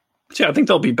yeah, I think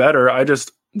they'll be better. I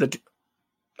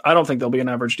don't think they'll be an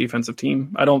average defensive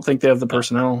team. I don't think they have the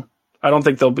personnel. I don't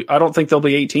think they'll be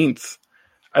 18th.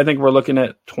 I think we're looking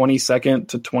at 22nd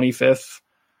to 25th.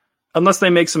 Unless they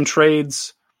make some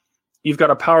trades, you've got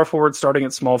a power forward starting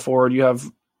at small forward. You have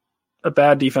a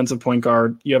bad defensive point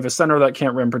guard. You have a center that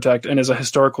can't rim protect and is a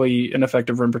historically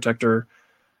ineffective rim protector.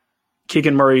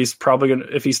 Keegan Murray's probably going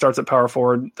to, if he starts at power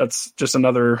forward, that's just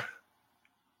another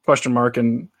question mark.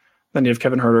 And then you have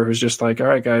Kevin Huerter, who's just like, all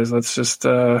right, guys, let's just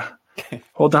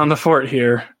hold down the fort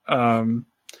here.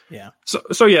 Yeah.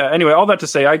 So yeah, anyway, all that to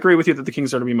say, I agree with you that the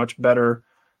Kings are to be much better.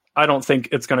 I don't think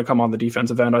it's going to come on the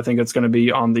defensive end. I think it's going to be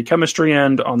on the chemistry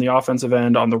end, on the offensive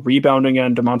end, on the rebounding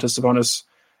end. Domantas Sabonis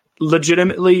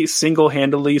legitimately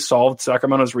single-handedly solved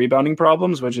Sacramento's rebounding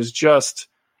problems, which is just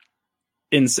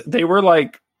they were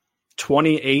like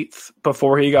 28th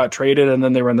before he got traded, and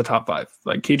then they were in the top 5.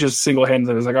 Like, he just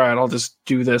single-handedly was like, all right, I'll just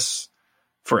do this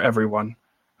for everyone.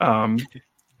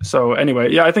 So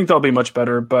anyway, yeah, I think they'll be much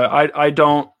better, but I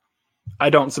don't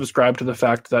subscribe to the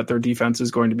fact that their defense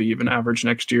is going to be even average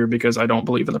next year because I don't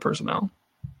believe in the personnel.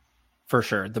 For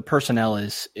sure. The personnel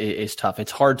is tough.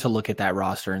 It's hard to look at that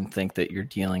roster and think that you're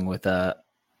dealing with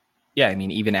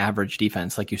even average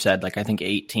defense. Like you said, like I think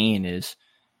 18 is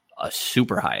a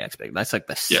super high expectation. That's like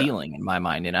the ceiling in my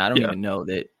mind. And I don't even know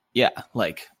that,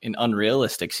 like an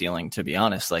unrealistic ceiling, to be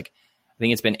honest. Like, I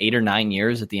think it's been 8 or 9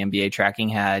 years that the NBA tracking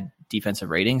had defensive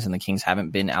ratings, and the Kings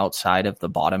haven't been outside of the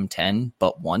bottom 10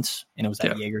 but once, and it was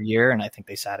that Jaeger year, and I think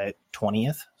they sat at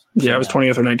 20th. Yeah, it was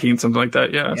 20th or 19th, something like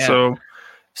that. Yeah. So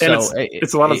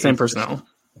it's a lot of the same personnel.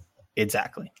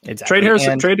 Exactly. Trade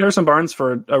Harrison Barnes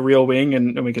for a real wing,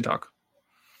 and we can talk.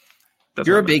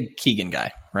 You're a big Keegan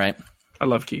guy, right? I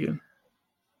love Keegan.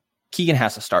 Keegan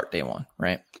has to start day one,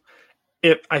 right?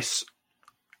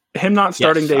 Him not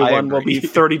starting day one will be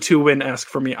 32 win-esque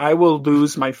for me. I will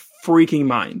lose my freaking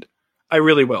mind. I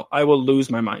really will. I will lose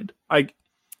my mind.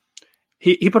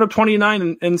 He put up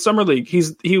 29 in Summer League.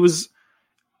 He was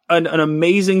an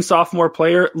amazing sophomore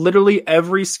player. Literally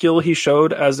every skill he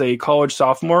showed as a college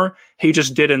sophomore, he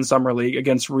just did in Summer League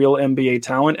against real NBA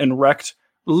talent and wrecked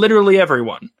literally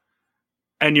everyone.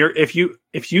 and if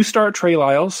you start Trey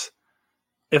Lyles,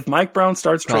 if Mike Brown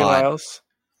starts Trey Lyles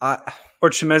or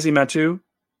Chimezie Metu,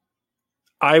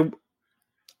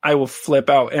 I will flip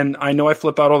out. And I know I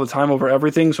flip out all the time over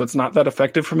everything, so it's not that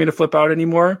effective for me to flip out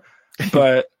anymore.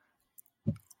 But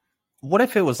what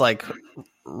if it was like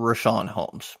Rashawn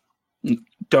Holmes?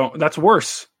 That's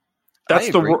worse.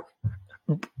 That's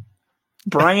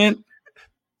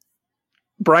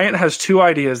Bryant has two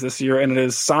ideas this year, and it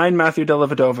is sign Matthew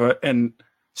Dellavedova and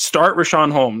start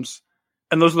Rashawn Holmes.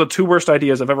 And those are the two worst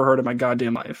ideas I've ever heard in my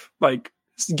goddamn life. Like,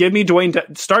 give me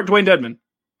start Dwayne Dedmon.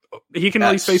 He can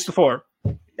at least face the floor.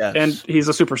 Yes. And he's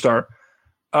a superstar.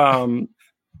 The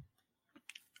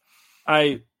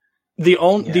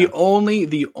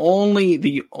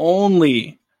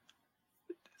only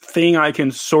thing I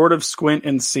can sort of squint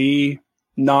and see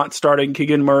not starting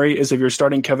Keegan Murray is if you're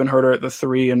starting Kevin Huerter at the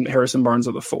 3 and Harrison Barnes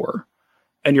at the 4,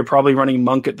 and you're probably running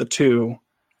Monk at the 2,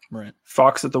 right?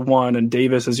 Fox at the 1, and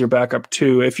Davis as your backup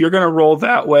 2. If you're going to roll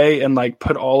that way and like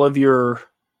put all of your,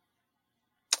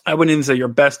 I wouldn't even say your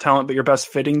best talent, but your best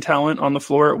fitting talent on the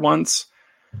floor at once,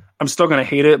 I'm still going to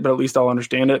hate it, but at least I'll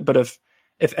understand it. But if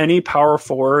any power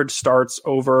forward starts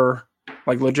over,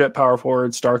 like legit power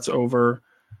forward starts over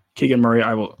Keegan Murray,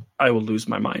 I will lose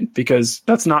my mind, because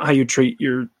that's not how you treat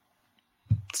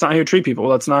it's not how you treat people.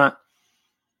 That's not,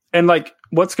 and like,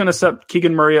 what's going to set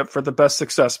Keegan Murray up for the best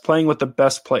success? Playing with the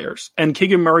best players. And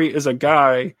Keegan Murray is a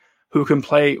guy who can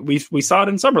play. We saw it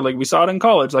in summer league. We saw it in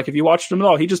college. Like, if you watched him at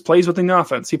all, he just plays within the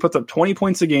offense. He puts up 20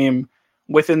 points a game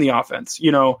within the offense.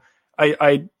 You know,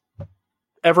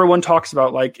 everyone talks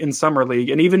about, like, in summer league,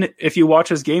 and even if you watch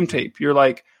his game tape, you're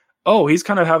like, oh, he's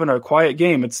kind of having a quiet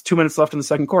game. It's 2 minutes left in the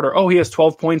second quarter. Oh, he has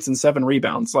 12 points and 7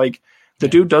 rebounds. Like, the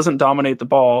dude doesn't dominate the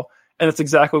ball, and it's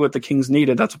exactly what the Kings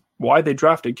needed. That's why they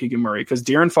drafted Keegan Murray, because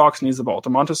De'Aaron Fox needs the ball.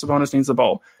 Domantas Sabonis needs the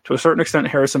ball. To a certain extent,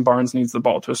 Harrison Barnes needs the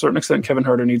ball. To a certain extent, Kevin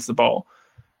Huerter needs the ball.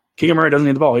 Keegan Murray doesn't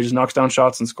need the ball. He just knocks down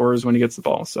shots and scores when he gets the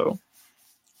ball. So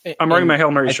I'm wearing my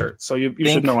Hail Mary shirt, so you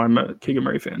should know I'm a Keegan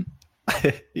Murray fan.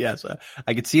 Yes,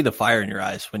 I could see the fire in your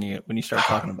eyes when you start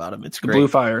talking about him. It's great. Blue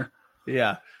fire.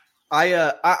 Yeah.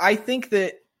 I think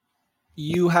that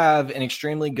you have an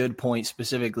extremely good point,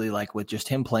 specifically like with just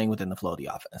him playing within the flow of the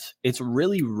offense. It's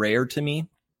really rare to me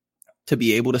to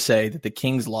be able to say that the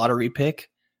Kings lottery pick,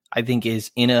 I think,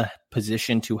 is in a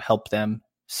position to help them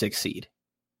succeed.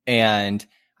 And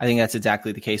I think that's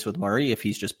exactly the case with Murray if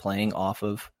he's just playing off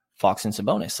of Fox and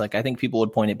Sabonis. Like, I think people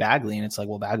would point at Bagley, and it's like,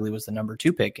 well, Bagley was the number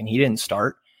 2 pick and he didn't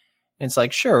start. And it's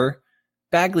like, sure,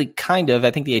 Bagley kind of,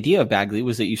 I think the idea of Bagley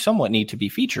was that you somewhat need to be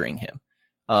featuring him.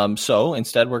 So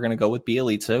instead we're going to go with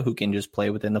Bielitsa, who can just play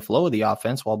within the flow of the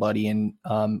offense while Buddy and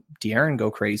De'Aaron go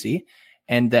crazy.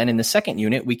 And then in the second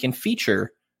unit, we can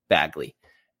feature Bagley.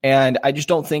 And I just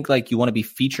don't think like you want to be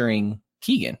featuring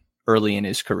Keegan early in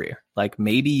his career. Like,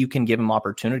 maybe you can give him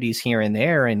opportunities here and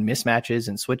there and mismatches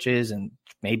and switches and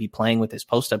maybe playing with his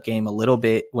post-up game a little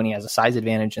bit when he has a size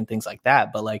advantage and things like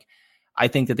that. But like, I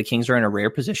think that the Kings are in a rare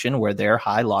position where their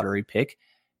high lottery pick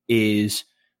is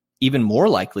even more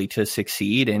likely to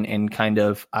succeed and kind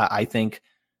of, I think,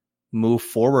 move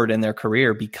forward in their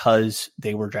career because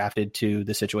they were drafted to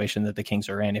the situation that the Kings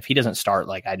are in. If he doesn't start,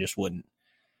 like, I just wouldn't.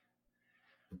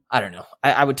 I don't know.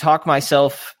 I would talk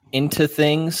myself into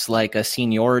things like a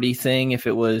seniority thing if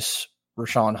it was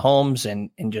Rashawn Holmes and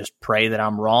just pray that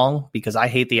I'm wrong, because I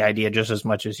hate the idea just as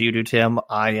much as you do, Tim.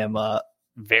 I am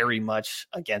very much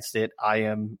against it. I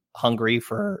am hungry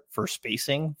for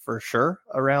spacing for sure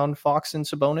around Fox and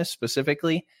Sabonis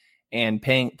specifically, and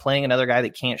playing another guy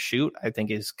that can't shoot, I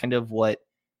think, is kind of what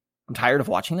I'm tired of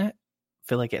watching. That I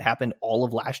feel like it happened all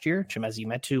of last year. Chimezie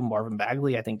Metu, Marvin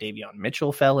Bagley, I think Davion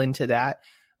Mitchell fell into that.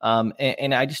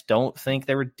 And I just don't think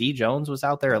D Jones was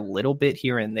out there a little bit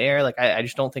here and there. Like, I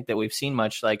just don't think that we've seen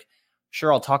much. Like,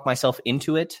 sure, I'll talk myself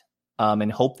into it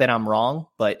and hope that I'm wrong,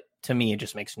 but to me, it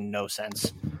just makes no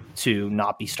sense to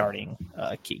not be starting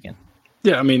Keegan.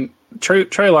 Yeah, I mean,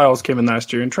 Trey Lyles came in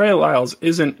last year, and Trey Lyles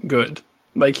isn't good.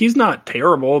 Like, he's not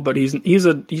terrible, but he's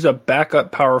a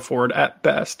backup power forward at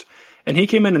best. And he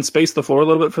came in and spaced the floor a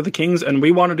little bit for the Kings, and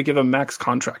we wanted to give him max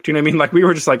contract. You know what I mean? Like, we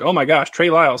were just like, oh my gosh, Trey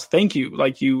Lyles, thank you.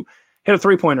 Like, you hit a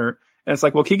 3-pointer. And it's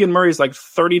like, well, Keegan Murray's like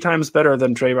 30 times better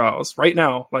than Trey Lyles right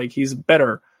now. Like, he's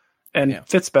better and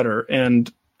fits better.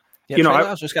 And yeah, Trey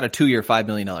Lyles just got a 2-year, $5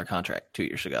 million contract 2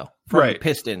 years ago from the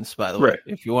Pistons, by the way,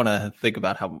 if you want to think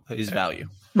about how his value.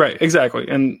 Right, exactly.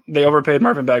 And they overpaid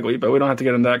Marvin Bagley, but we don't have to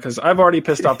get into that because I've already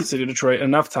pissed off the city of Detroit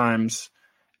enough times.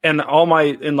 And all my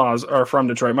in-laws are from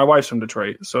Detroit. My wife's from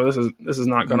Detroit, so this is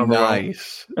not going over well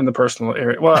in the personal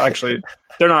area. Well, actually,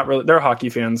 they're not really. They're hockey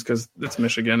fans because it's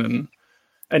Michigan, and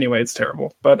anyway, it's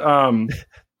terrible. But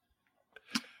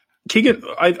Keegan,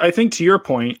 I think to your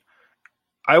point,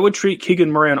 I would treat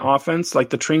Keegan Murray on offense like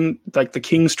the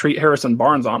Kings treat Harrison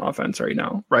Barnes on offense right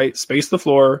now, right? Space the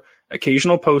floor,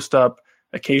 occasional post up,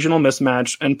 occasional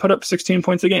mismatch, and put up 16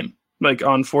 points a game, like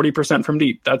on 40% from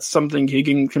deep. That's something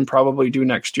Keegan can probably do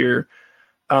next year.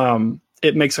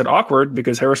 It makes it awkward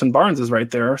because Harrison Barnes is right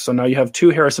there. So now you have two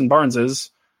Harrison Barneses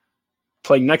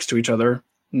playing next to each other.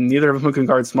 Neither of them can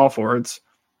guard small forwards.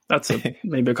 That's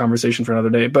maybe a conversation for another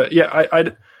day. But yeah,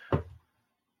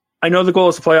 I know the goal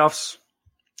is the playoffs.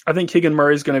 I think Keegan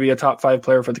Murray is going to be a top 5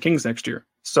 player for the Kings next year.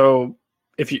 So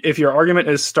if your argument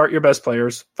is start your best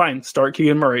players, fine, start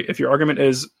Keegan Murray. If your argument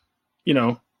is,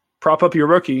 prop up your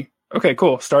rookie, okay,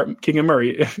 cool, start Keegan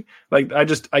Murray. Like I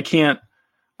can't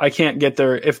get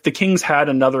there. If the Kings had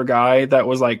another guy that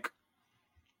was like,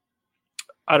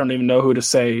 I don't even know who to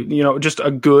say, just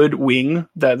a good wing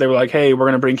that they were like, hey, we're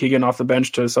going to bring Keegan off the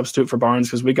bench to substitute for Barnes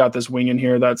because we got this wing in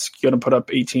here that's going to put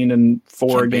up 18 and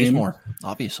 4 a game. Bazemore,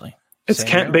 obviously. It's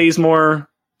Kent Bazemore,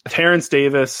 Terrence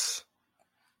Davis,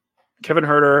 Kevin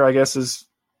Huerter, I guess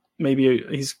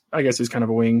he's kind of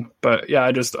a wing, but yeah,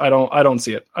 I don't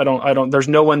see it. There's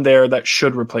no one there that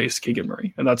should replace Keegan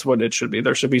Murray. And that's what it should be.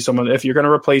 There should be someone, if you're going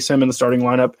to replace him in the starting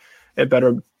lineup, it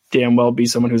better damn well be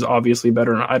someone who's obviously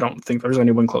better. And I don't think there's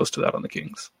anyone close to that on the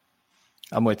Kings.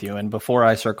 I'm with you. And before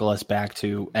I circle us back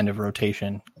to end of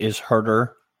rotation, is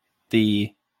Huerter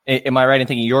am I right in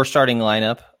thinking your starting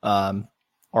lineup?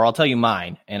 Or I'll tell you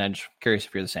mine, and I'm just curious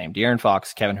if you're the same. De'Aaron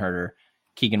Fox, Kevin Huerter,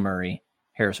 Keegan Murray,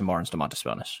 Harrison Barnes, DeMontis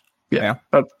Sabonis. Yeah.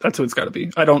 That's who it's got to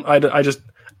be. I just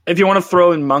if you want to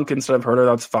throw in Monk instead of Huerter,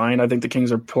 that's fine. I think the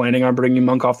Kings are planning on bringing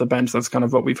Monk off the bench. That's kind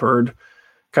of what we've heard,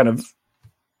 kind of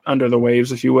under the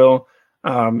waves, if you will.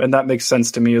 And that makes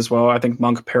sense to me as well. I think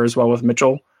Monk pairs well with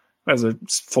Mitchell as a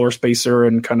floor spacer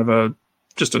and kind of a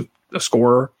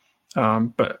scorer.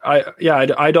 But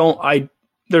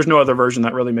there's no other version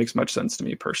that really makes much sense to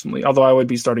me personally. Although I would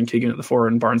be starting Keegan at the 4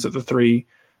 and Barnes at the 3.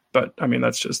 But I mean,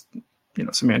 that's just,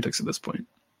 semantics at this point.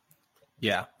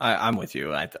 Yeah, I'm with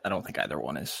you. I don't think either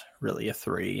one is really a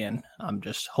 3. And I'm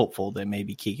just hopeful that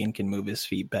maybe Keegan can move his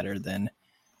feet better than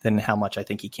how much I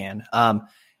think he can.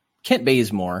 Kent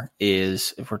Bazemore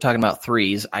is, if we're talking about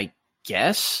 3s, I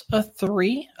guess a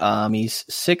 3. He's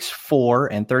 6'4"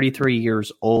 and 33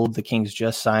 years old. The Kings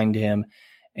just signed him.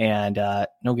 And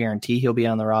no guarantee he'll be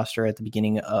on the roster at the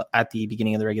beginning of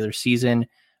the regular season.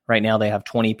 Right now, they have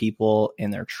 20 people in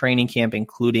their training camp,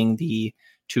 including the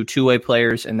 2 two-way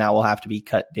players, and that will have to be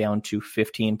cut down to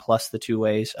 15 plus the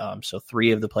two-ways. So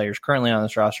 3 of the players currently on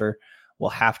this roster will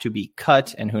have to be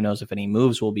cut, and who knows if any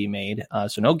moves will be made.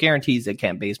 So no guarantees that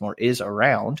Kent Bazemore is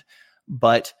around,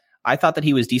 but I thought that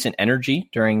he was decent energy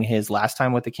during his last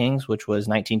time with the Kings, which was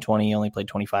 1920. He only played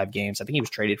 25 games. I think he was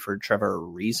traded for Trevor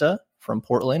Ariza from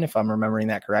Portland, if I'm remembering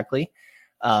that correctly.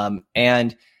 And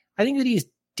I think that he's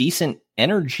decent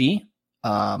energy.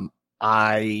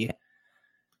 I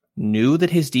knew that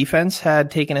his defense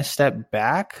had taken a step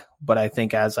back, but I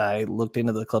think as I looked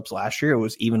into the clips last year, it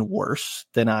was even worse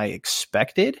than I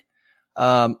expected.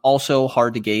 Also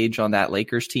hard to gauge on that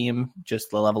Lakers team,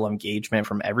 just the level of engagement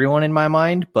from everyone in my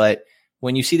mind. But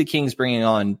when you see the Kings bringing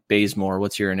on Bazemore,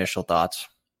 what's your initial thoughts?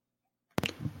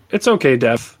 It's okay,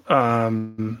 Def.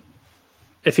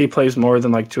 If he plays more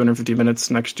than like 250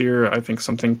 minutes next year, I think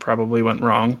something probably went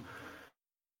wrong.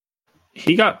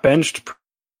 He got benched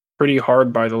pretty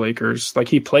hard by the Lakers. Like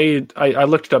he played, I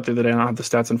looked it up the other day, I don't have the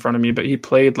stats in front of me, but he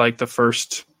played like the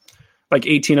first, like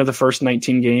 18 of the first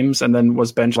 19 games and then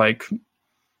was benched like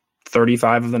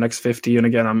 35 of the next 50. And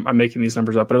again, I'm making these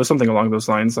numbers up, but it was something along those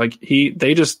lines. Like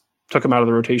they just took him out of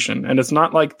the rotation. And it's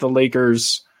not like the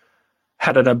Lakers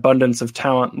had an abundance of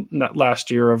talent last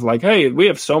year of like, hey, we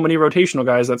have so many rotational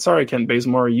guys that, sorry, Kent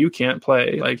Bazemore, you can't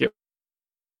play. Like it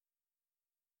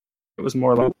was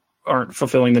more like aren't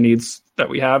fulfilling the needs that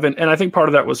we have. And I think part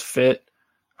of that was fit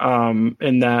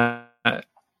in that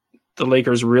the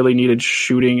Lakers really needed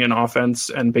shooting and offense,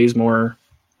 and Bazemore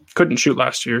couldn't shoot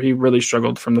last year. He really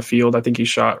struggled from the field. I think he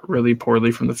shot really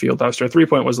poorly from the field last year.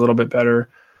 3-point was a little bit better.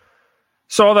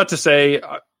 So all that to say,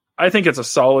 I think it's a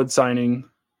solid signing.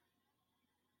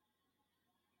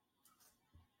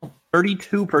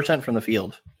 32% from the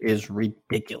field is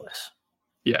ridiculous.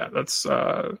 Yeah, that's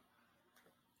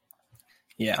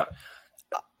yeah.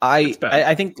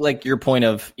 I think like your point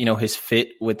of, his fit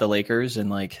with the Lakers and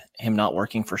like him not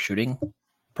working for shooting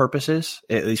purposes,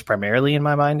 at least primarily in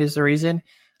my mind, is the reason.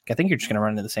 I think you're just going to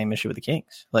run into the same issue with the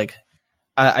Kings. Like,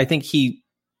 I think he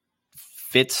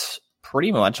fits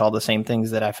pretty much all the same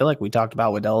things that I feel like we talked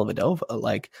about with Dellavedova.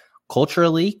 Like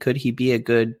culturally, could he be a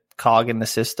good cog in the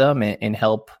system and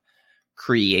help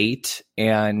create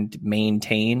and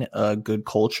maintain a good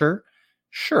culture?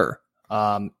 Sure.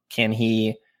 Can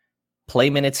he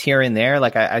play minutes here and there?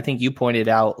 Like I think you pointed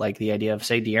out, like the idea of,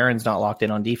 say, De'Aaron's not locked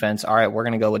in on defense. All right, we're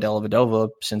going to go with Dellavedova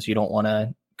since you don't want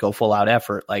to go full out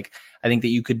effort. Like I think that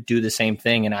you could do the same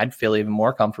thing, and I'd feel even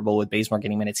more comfortable with Bazemore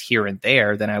getting minutes here and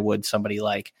there than I would somebody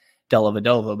like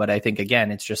Dellavedova. But I think,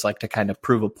 again, it's just like to kind of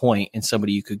prove a point and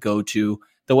somebody you could go to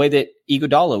the way that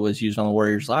Iguodala was used on the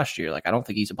Warriors last year. Like, I don't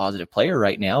think he's a positive player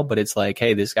right now, but it's like,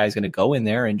 hey, this guy's going to go in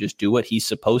there and just do what he's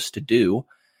supposed to do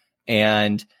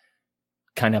and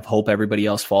kind of hope everybody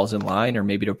else falls in line, or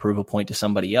maybe to prove a point to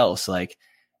somebody else. Like,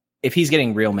 if he's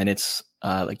getting real minutes,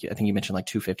 like I think you mentioned like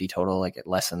 250 total, like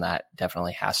less than that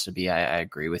definitely has to be. I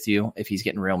agree with you. If he's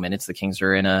getting real minutes, the Kings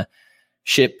are in a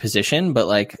shit position, but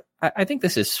like, I think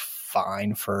this is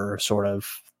fine for sort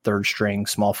of third string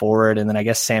small forward. And then I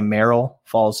guess Sam Merrill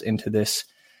falls into this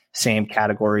same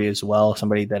category as well.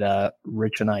 Somebody that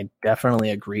Rich and I definitely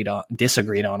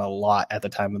disagreed on a lot at the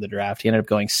time of the draft. He ended up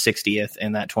going 60th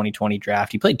in that 2020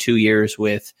 draft. He played 2 years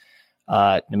with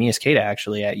Neemias Queta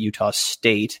actually at Utah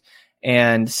State.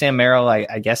 And Sam Merrill,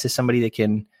 I guess, is somebody that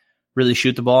can really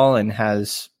shoot the ball and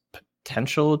has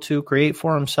potential to create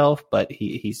for himself, but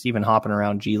he's even hopping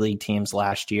around G League teams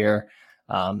last year.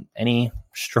 Any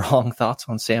strong thoughts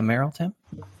on Sam Merrill, Tim?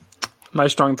 My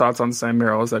strong thoughts on Sam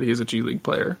Merrill is that he's a G League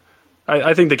player.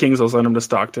 I think the Kings will send him to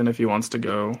Stockton if he wants to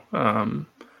go. And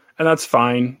that's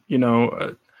fine. You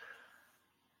know,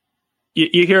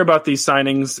 you hear about these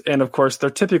signings, and of course they're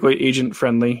typically agent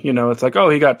friendly. You know, it's like, oh,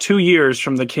 he got 2 years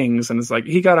from the Kings, and it's like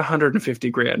he got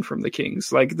 $150,000 from the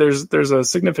Kings. Like there's a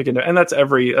significant, and that's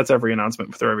every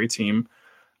announcement for every team.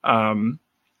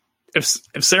 If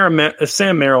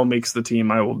Sam Merrill makes the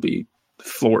team, I will be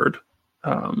floored.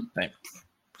 Right.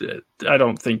 I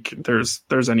don't think there's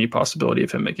any possibility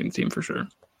of him making the team for sure.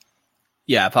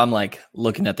 Yeah, if I'm like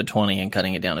looking at the 20 and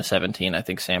cutting it down to 17, I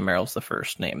think Sam Merrill's the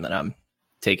first name that I'm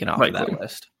taking off of that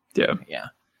list. Yeah.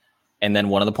 And then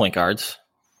one of the point guards.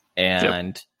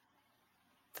 And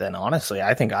then honestly,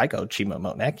 I think I go Chima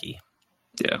Monecki.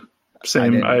 Yeah.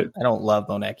 Same. I don't love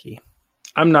Monecki.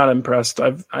 I'm not impressed.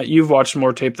 You've watched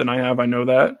more tape than I have. I know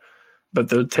that, but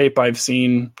the tape I've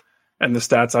seen and the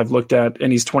stats I've looked at,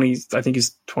 and he's 20. I think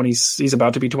he's 20. He's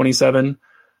about to be 27.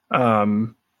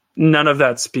 None of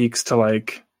that speaks to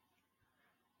like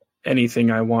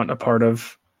anything I want a part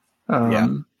of.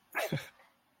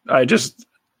 I just,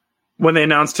 when they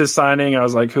announced his signing, I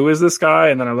was like, "Who is this guy?"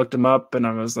 And then I looked him up, and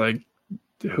I was like,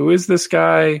 "Who is this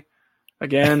guy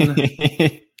again?"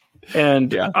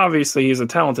 And obviously he's a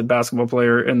talented basketball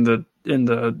player in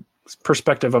the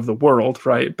perspective of the world,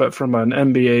 right? But from an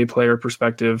NBA player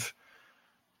perspective,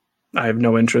 I have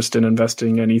no interest in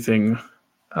investing anything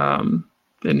in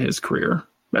his career,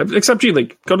 except G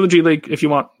League. Go to the G League if you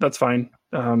want. That's fine.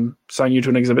 Sign you to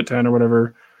an Exhibit 10 or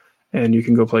whatever, and you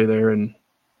can go play there and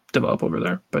develop over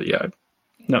there. But yeah,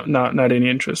 no, not any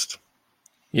interest.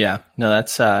 Yeah, no,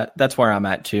 that's where I'm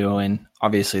at too. And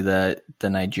obviously the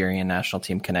Nigerian national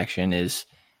team connection is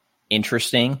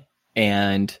interesting.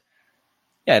 And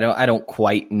yeah, I don't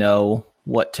quite know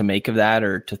what to make of that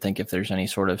or to think if there's any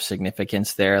sort of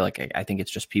significance there. Like, I think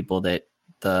it's just people that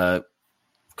the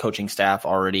coaching staff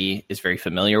already is very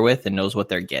familiar with and knows what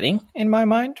they're getting in my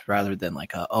mind, rather than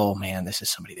like, oh man, this is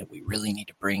somebody that we really need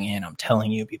to bring in. I'm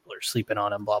telling you, people are sleeping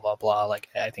on him, blah, blah, blah. Like,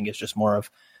 I think it's just more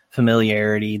of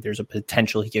familiarity. There's a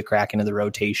potential he could crack into the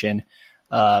rotation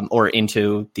or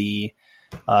into the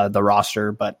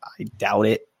roster, but I doubt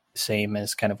it. Same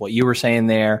as kind of what you were saying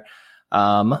there.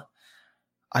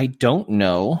 I don't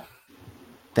know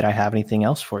that I have anything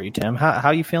else for you, Tim. How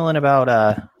are you feeling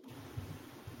about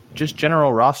just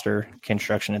general roster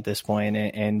construction at this point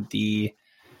and the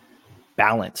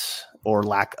balance or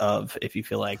lack of, if you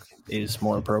feel like, is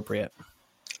more appropriate?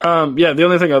 Yeah, the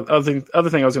only thing, other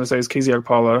thing I was going to say is KZ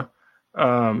Okpala.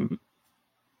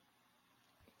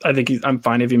 I think I'm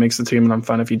fine if he makes the team, and I'm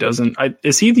fine if he doesn't.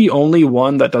 Is he the only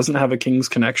one that doesn't have a Kings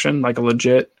connection, like a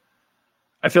legit?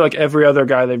 I feel like every other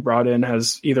guy they've brought in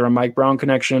has either a Mike Brown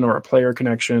connection or a player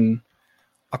connection.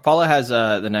 Okpala has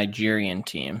the Nigerian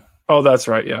team. Oh, that's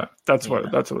right. Yeah, that's what.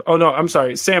 Oh no, I'm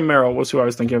sorry. Sam Merrill was who I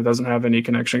was thinking of. Doesn't have any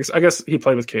connections. I guess he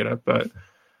played with Queta, but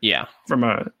yeah,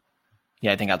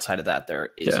 I think outside of that there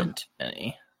isn't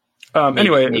any.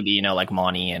 Anyway, maybe like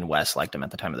Monty and Wes liked him at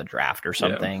the time of the draft or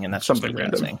something, and that's something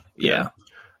random. Yeah.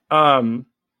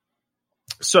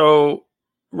 So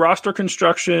roster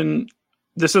construction.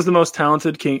 This is the most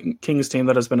talented Kings team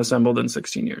that has been assembled in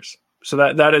 16 years. So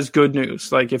that is good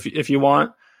news. Like if you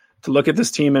want to look at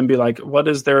this team and be like, what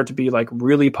is there to be like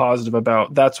really positive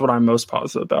about? That's what I'm most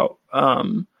positive about.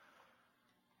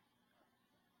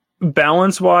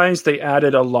 balance-wise, they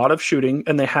added a lot of shooting,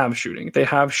 and they have shooting. They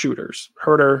have shooters.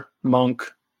 Herter,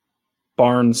 Monk,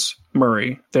 Barnes,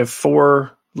 Murray. They have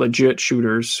 4 legit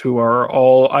shooters who are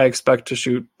all, I expect, to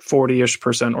shoot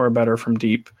 40-ish% or better from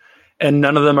deep. And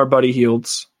none of them are Buddy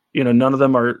Hields. None of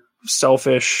them are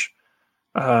selfish,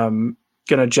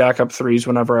 gonna jack up threes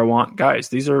whenever I want. Guys,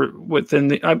 these are within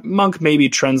the Monk maybe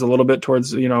trends a little bit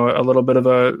towards, a little bit of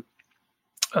a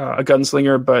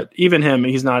gunslinger, but even him,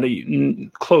 he's not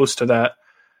close to that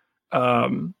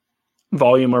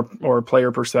volume or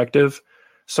player perspective.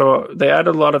 So they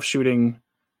added a lot of shooting.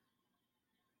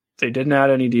 They didn't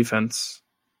add any defense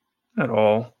at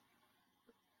all.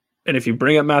 And if you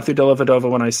bring up Matthew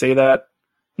Dellavedova when I say that,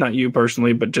 not you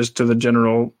personally, but just to the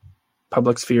general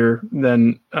public sphere,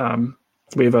 then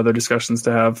we have other discussions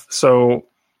to have. So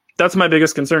that's my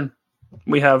biggest concern.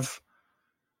 We have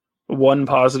one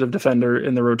positive defender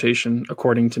in the rotation,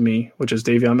 according to me, which is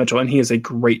Davion Mitchell, and he is a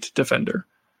great defender.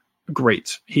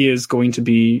 Great. He is going to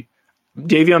be...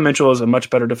 Davion Mitchell is a much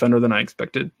better defender than I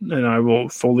expected, and I will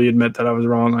fully admit that I was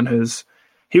wrong on his...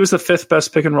 He was the 5th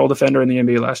best pick-and-roll defender in the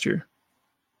NBA last year.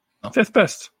 Oh. 5th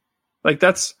best. Like,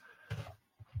 that's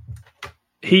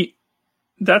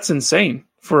insane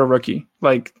for a rookie.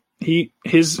 Like,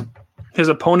 his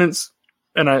opponents,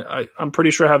 and I'm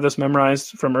pretty sure I have this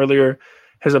memorized from earlier,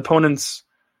 his opponents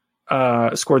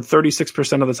scored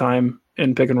 36% of the time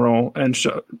in pick and roll and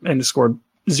scored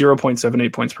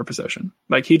 0.78 points per possession.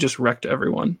 Like, he just wrecked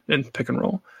everyone in pick and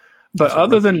roll. But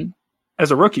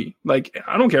as a rookie, like,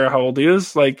 I don't care how old he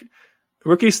is, like,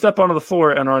 rookies step onto the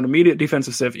floor and are an immediate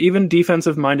defensive sieve. Even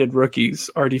defensive-minded rookies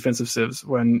are defensive sieves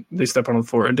when they step onto the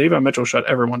floor. And Davion Mitchell shut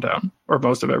everyone down, or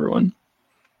most of everyone.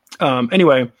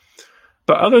 Anyway,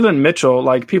 but other than Mitchell,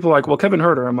 like, people are like, well, Kevin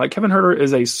Huerter. I'm like, Kevin Huerter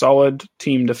is a solid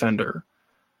team defender.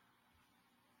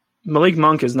 Malik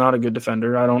Monk is not a good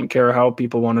defender. I don't care how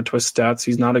people want to twist stats.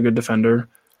 He's not a good defender.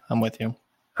 I'm with you.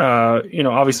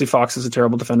 Obviously Fox is a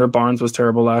terrible defender. Barnes was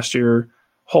terrible last year.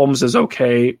 Holmes is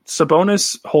okay.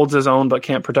 Sabonis holds his own but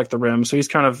can't protect the rim, so he's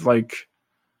kind of like,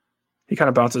 he kind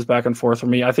of bounces back and forth for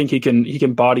me. I think he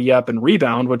can body up and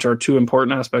rebound, which are 2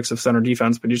 important aspects of center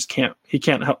defense, but he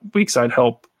can't help weak side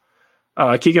help.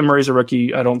 Keegan Murray's a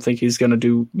rookie. I don't think he's going to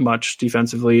do much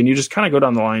defensively, and you just kind of go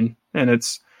down the line, and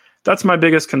that's my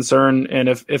biggest concern. And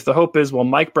if the hope is, well,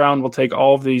 Mike Brown will take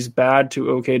all of these bad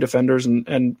to okay defenders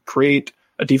and create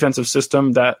a defensive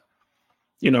system that,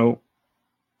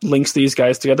 links these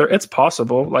guys together, it's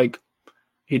possible. Like,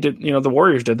 he did, the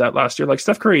Warriors did that last year. Like,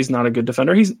 Steph Curry's not a good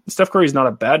defender. Steph Curry's not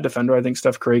a bad defender. I think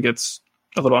Steph Curry gets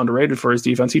a little underrated for his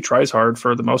defense. He tries hard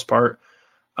for the most part.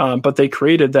 But they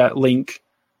created that link,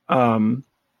 that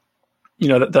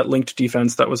linked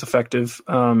defense that was effective.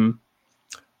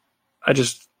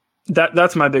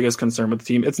 That's my biggest concern with the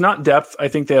team. It's not depth. I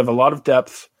think they have a lot of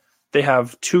depth. They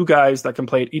have 2 guys that can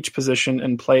play at each position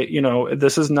and play,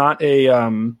 this is not a,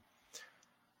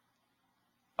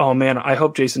 oh man, I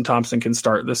hope Jason Thompson can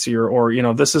start this year, or,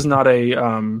 this is not a,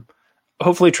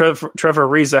 hopefully Trevor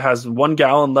Ariza has 1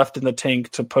 gallon left in the tank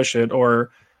to push it,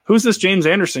 or who's this James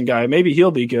Anderson guy? Maybe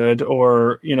he'll be good,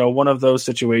 or, one of those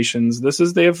situations.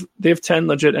 They have 10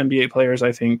 legit NBA players,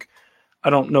 I think. I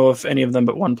don't know if any of them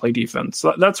but one play defense.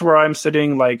 So that's where I'm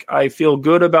sitting. Like, I feel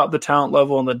good about the talent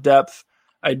level and the depth.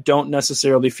 I don't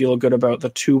necessarily feel good about the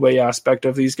two-way aspect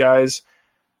of these guys.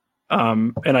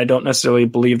 And I don't necessarily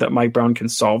believe that Mike Brown can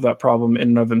solve that problem in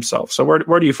and of himself. So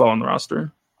where do you fall on the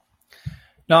roster?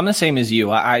 No, I'm the same as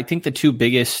you. I think the 2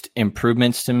 biggest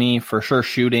improvements to me, for sure,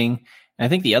 shooting. And I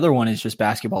think the other one is just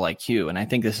basketball IQ. And I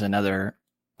think this is another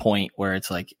point where it's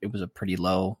like, it was a pretty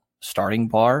low starting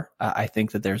bar. I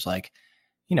think that there's like,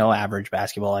 average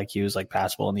basketball IQs like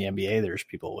passable in the NBA. There's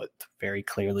people with very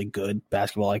clearly good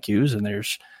basketball IQs, and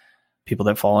there's people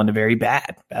that fall into very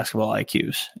bad basketball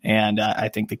IQs. And I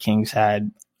think the Kings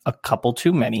had a couple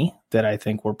too many that I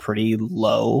think were pretty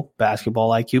low basketball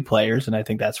IQ players. And I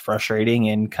think that's frustrating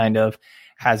and kind of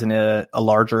has a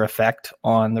larger effect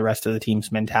on the rest of the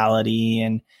team's mentality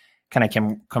and kind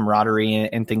of camaraderie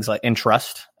and things like, and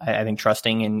trust. I think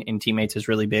trusting in teammates is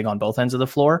really big on both ends of the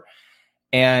floor.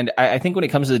 And I think when it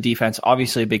comes to the defense,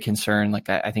 obviously a big concern, like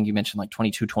I think you mentioned like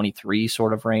 22, 23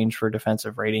 sort of range for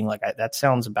defensive rating. Like that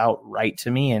sounds about right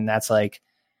to me. And that's like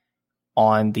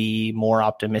on the more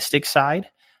optimistic side.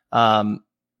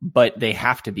 But they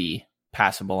have to be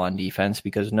passable on defense,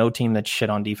 because no team that's shit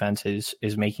on defense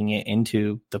is making it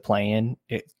into the play-in,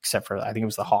 except for, I think it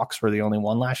was the Hawks were the only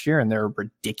one last year, and they're a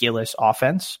ridiculous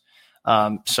offense.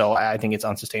 So I think it's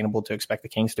unsustainable to expect the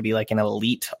Kings to be like an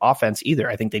elite offense either.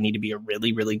 I think they need to be a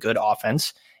really, really good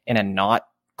offense and a not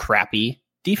crappy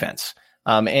defense.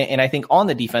 And I think on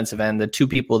the defensive end, the two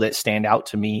people that stand out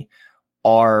to me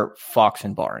are Fox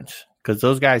and Barnes, because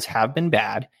those guys have been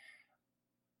bad,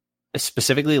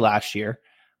 specifically last year.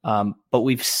 But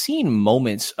we've seen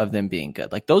moments of them being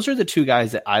good. Like, those are the two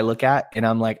guys that I look at and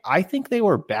I'm like, I think they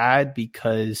were bad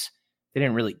because they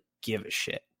didn't really give a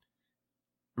shit,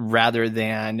 rather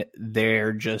than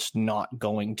they're just not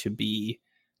going to be,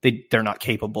 they're not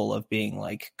capable of being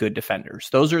like good defenders.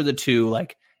 Those are the two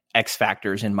like X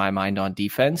factors in my mind on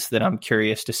defense that I'm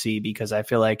curious to see, because I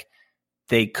feel like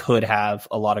they could have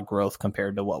a lot of growth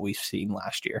compared to what we've seen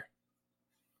last year.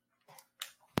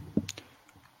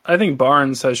 I think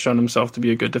Barnes has shown himself to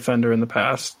be a good defender in the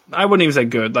past. I wouldn't even say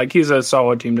good. Like, he's a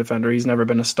solid team defender. He's never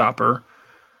been a stopper.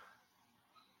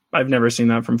 I've never seen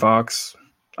that from Fox.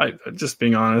 Just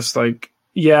being honest, like,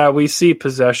 yeah, we see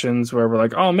possessions where we're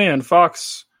like, oh man,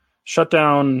 Fox shut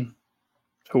down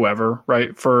whoever,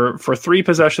 right? For 3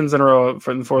 possessions in a row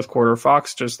for the fourth quarter,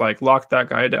 Fox just like locked that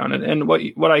guy down. And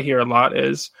what I hear a lot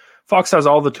is Fox has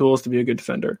all the tools to be a good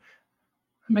defender.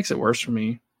 It makes it worse for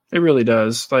me. It really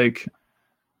does. Like,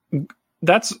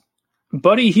 that's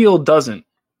Buddy Hield doesn't.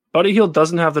 Buddy Hield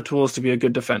doesn't have the tools to be a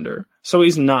good defender. So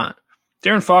he's not.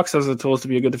 Darren Fox has the tools to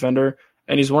be a good defender,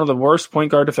 and he's one of the worst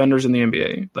point guard defenders in the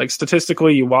NBA. Like,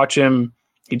 statistically, you watch him,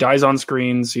 he dies on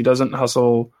screens, he doesn't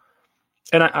hustle.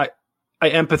 And I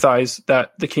empathize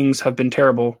that the Kings have been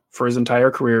terrible for his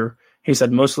entire career. He's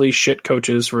had mostly shit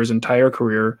coaches for his entire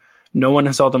career. No one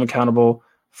has held him accountable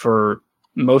for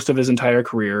most of his entire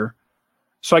career.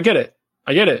 So I get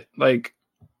it. Like,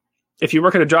 if you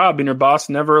work at a job and your boss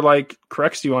never like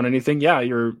corrects you on anything, yeah,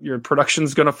 your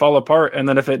production's going to fall apart. And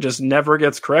then if it just never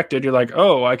gets corrected, you're like,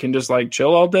 oh, I can just like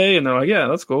chill all day. And they're like, yeah,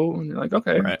 that's cool. And you're like,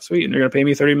 okay, right, sweet. And you're going to pay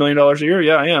me $30 million a year?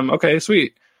 Yeah, I am. Okay,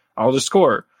 sweet. I'll just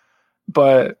score.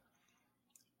 But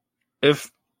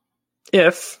if,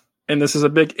 and this is a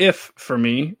big if for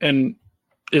me and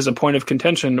is a point of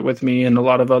contention with me and a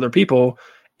lot of other people,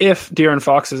 if De'Aaron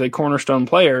Fox is a cornerstone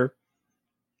player,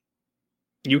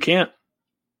 you can't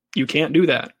do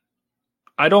that.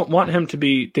 I don't want him to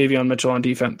be Davion Mitchell on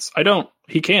defense. I don't.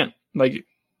 He can't. Like,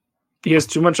 he has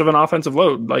too much of an offensive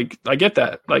load. Like, I get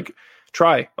that. Like,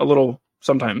 try a little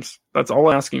sometimes. That's all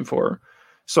I'm asking for.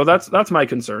 So that's my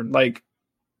concern. Like,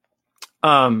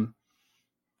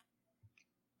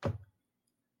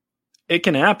 it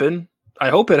can happen. I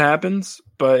hope it happens,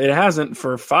 but it hasn't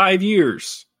for 5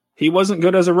 years. He wasn't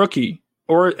good as a rookie.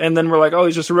 And then we're like, oh,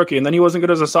 he's just a rookie. And then he wasn't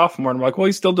good as a sophomore. And I'm like, well,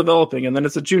 he's still developing. And then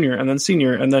it's a junior and then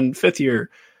senior and then 5th year.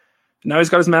 Now he's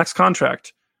got his max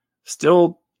contract.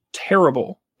 Still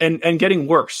terrible and getting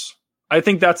worse. I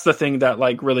think that's the thing that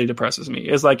like really depresses me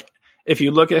is like, if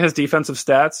you look at his defensive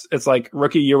stats, it's like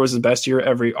rookie year was his best year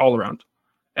all around.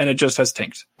 And it just has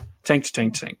tanked.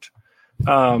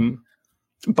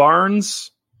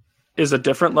 Barnes is a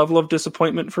different level of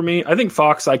disappointment for me. I think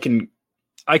Fox, I can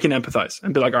empathize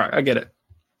and be like, all right, I get it.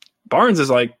 Barnes is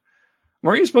like,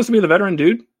 weren't you supposed to be the veteran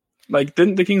dude? Like,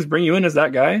 didn't the Kings bring you in as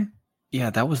that guy?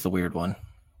 Yeah, that was the weird one.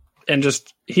 And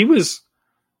just, he was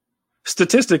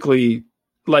statistically,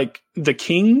 like, the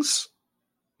Kings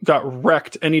got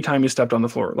wrecked anytime he stepped on the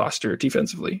floor last year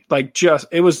defensively. Like, just,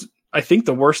 it was, I think,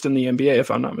 the worst in the NBA,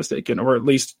 if I'm not mistaken, or at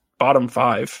least bottom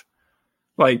 5.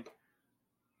 Like,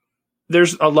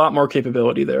 there's a lot more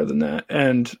capability there than that.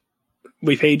 And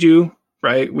we paid you,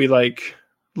 right? We like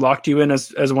locked you in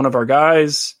as one of our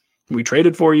guys. We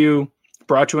traded for you,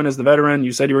 brought you in as the veteran.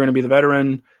 You said you were going to be the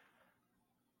veteran.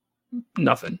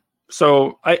 Nothing.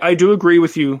 So I do agree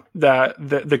with you that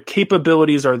the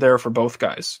capabilities are there for both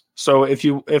guys. So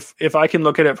if I can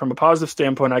look at it from a positive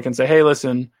standpoint, I can say, hey,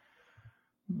 listen,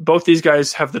 both these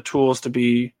guys have the tools to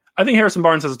be, I think Harrison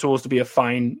Barnes has the tools to be a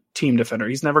fine team defender.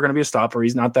 He's never going to be a stopper.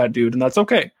 He's not that dude, and that's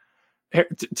okay.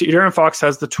 De'Aaron Fox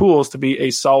has the tools to be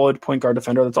a solid point guard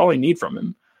defender. That's all I need from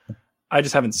him. I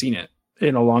just haven't seen it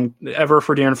ever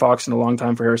for De'Aaron Fox in a long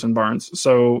time for Harrison Barnes.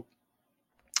 So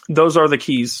those are the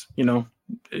keys. You know,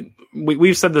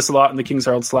 we've said this a lot in the Kings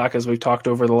Herald Slack as we've talked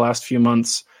over the last few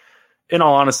months. In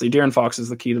all honesty, De'Aaron Fox is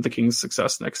the key to the Kings'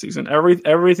 success next season.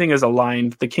 Everything is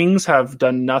aligned. The Kings have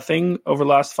done nothing over the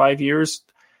last 5 years,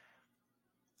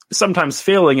 sometimes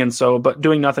failing in so, but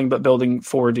doing nothing but building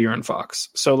for De'Aaron Fox.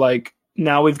 So like,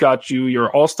 now we've got you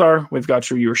your all-star, we've got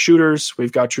you your shooters,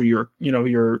 we've got you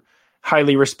your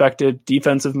highly respected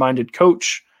defensive-minded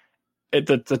coach.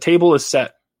 The table is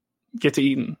set. Get to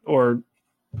Eaton or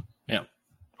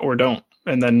don't.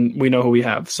 And then we know who we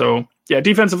have. So yeah,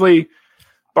 defensively,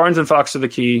 Barnes and Fox are the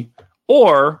key.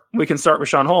 Or we can start with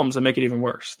Sean Holmes and make it even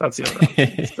worse. That's the other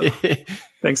option. So,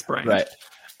 thanks, Brian. Right.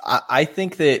 I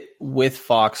think that with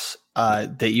Fox,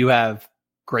 that you have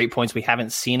great points. We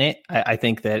haven't seen it. I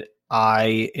think that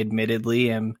I admittedly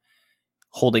am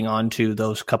holding on to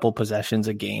those couple possessions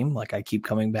a game. Like I keep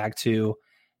coming back to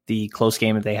the close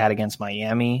game that they had against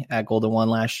Miami at Golden One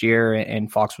last year,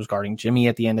 and Fox was guarding Jimmy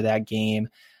at the end of that game.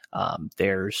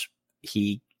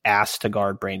 He asked to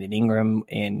guard Brandon Ingram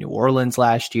in New Orleans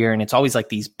last year, and it's always like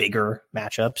these bigger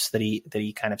matchups that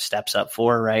he kind of steps up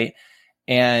for, right?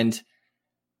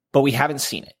 But we haven't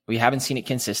seen it. We haven't seen it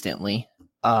consistently.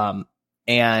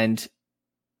 And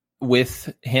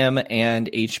with him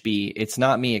and HB, it's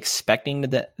not me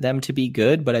expecting them to be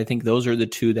good, but I think those are the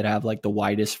two that have like the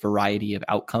widest variety of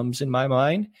outcomes in my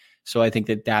mind. So I think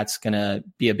that that's going to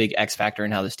be a big X factor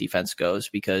in how this defense goes,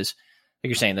 because like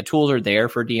you're saying, the tools are there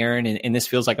for De'Aaron, and this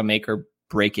feels like a make or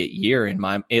break it year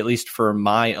at least for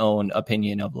my own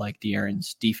opinion of like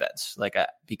De'Aaron's defense.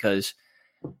 Because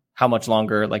how much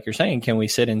longer, like you're saying, can we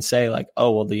sit and say like,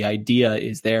 oh, well, the idea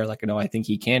is there. Like, no, I think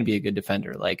he can be a good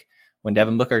defender. Like when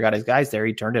Devin Booker got his guys there,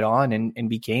 he turned it on and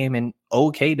became an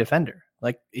okay defender.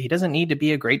 Like he doesn't need to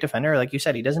be a great defender. Like you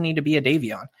said, he doesn't need to be a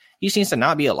Davion. He just needs to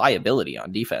not be a liability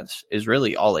on defense is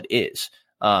really all it is.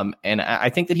 And I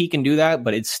think that he can do that,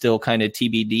 but it's still kind of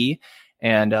TBD,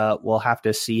 and we'll have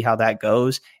to see how that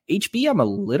goes. HB, I'm a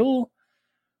little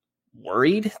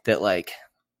worried that like,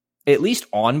 at least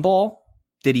on ball,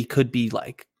 that he could be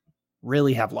like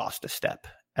really have lost a step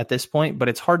at this point, but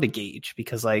it's hard to gauge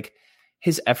because like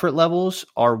his effort levels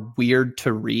are weird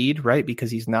to read, right? Because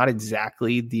he's not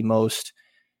exactly the most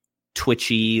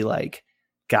twitchy, like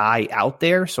guy out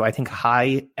there. So I think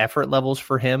high effort levels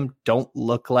for him don't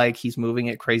look like he's moving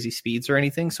at crazy speeds or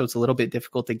anything. So it's a little bit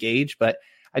difficult to gauge, but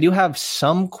I do have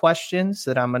some questions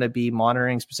that I'm going to be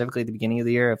monitoring specifically at the beginning of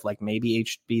the year if like maybe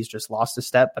HB's just lost a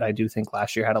step, but I do think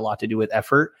last year had a lot to do with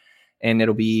effort, and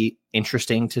it'll be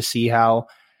interesting to see how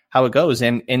it goes.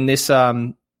 And in this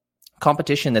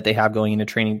competition that they have going into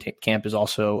training camp is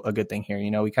also a good thing here.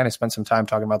 You know, we kind of spent some time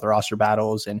talking about the roster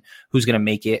battles and who's going to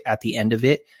make it at the end of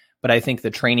it. But I think the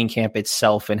training camp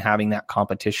itself and having that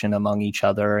competition among each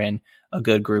other and a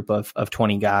good group of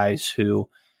 20 guys who,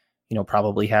 you know,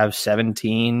 probably have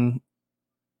 14,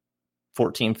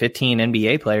 15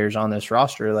 NBA players on this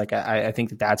roster. Like I think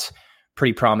that that's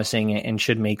pretty promising and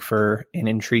should make for an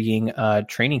intriguing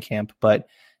training camp. But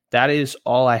that is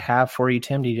all I have for you,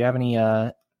 Tim. Do you have any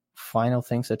final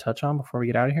things to touch on before we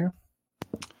get out of here?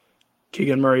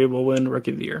 Keegan Murray will win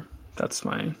Rookie of the Year. That's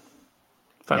my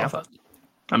final thought.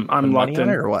 I'm locked in.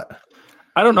 Or what?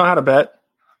 I don't know how to bet.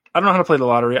 I don't know how to play the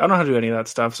lottery. I don't know how to do any of that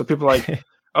stuff. So people are like,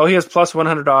 oh, he has plus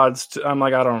 100 odds. I'm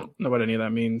like, I don't know what any of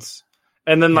that means.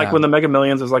 And then like when the Mega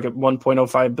Millions was like at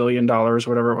 $1.05 billion,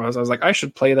 whatever it was, I was like, I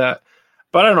should play that,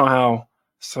 but I don't know how.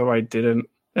 So I didn't,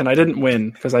 and I didn't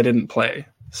win because I didn't play.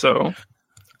 So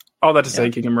all that to say,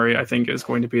 Keegan Murray, I think, is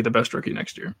going to be the best rookie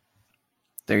next year.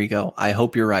 There you go. I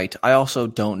hope you're right. I also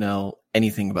don't know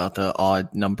anything about the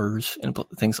odd numbers and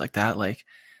things like that. Like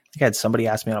I think I had somebody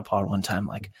ask me on a pod one time,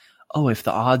 like, oh, if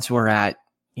the odds were at,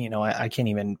 you know, I can't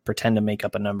even pretend to make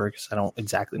up a number because I don't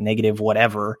exactly negative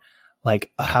whatever.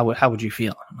 Like, how would you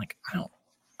feel? I'm like,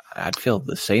 I'd feel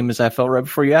the same as I felt right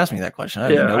before you asked me that question.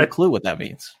 I have no clue what that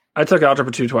means. I took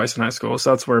Algebra 2 twice in high school, so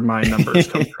that's where my numbers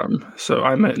come from. So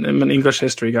I'm an English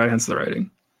history guy, hence the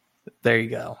writing. There you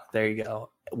go. There you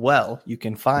go. Well, you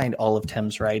can find all of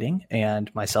Tim's writing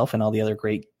and myself and all the other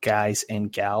great guys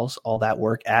and gals, all that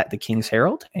work at the King's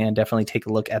Herald, and definitely take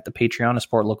a look at the Patreon to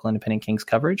support local independent Kings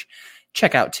coverage.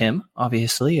 Check out Tim,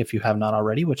 obviously, if you have not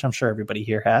already, which I'm sure everybody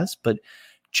here has, but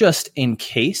just in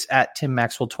case, at Tim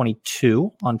Maxwell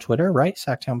 22 on Twitter, right?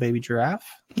 Sacktown Baby Giraffe,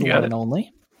 the one and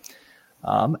only.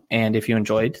 And if you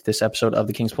enjoyed this episode of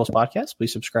the King's Pulse podcast,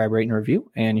 please subscribe, rate, and review,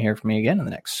 and hear from me again in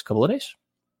the next couple of days.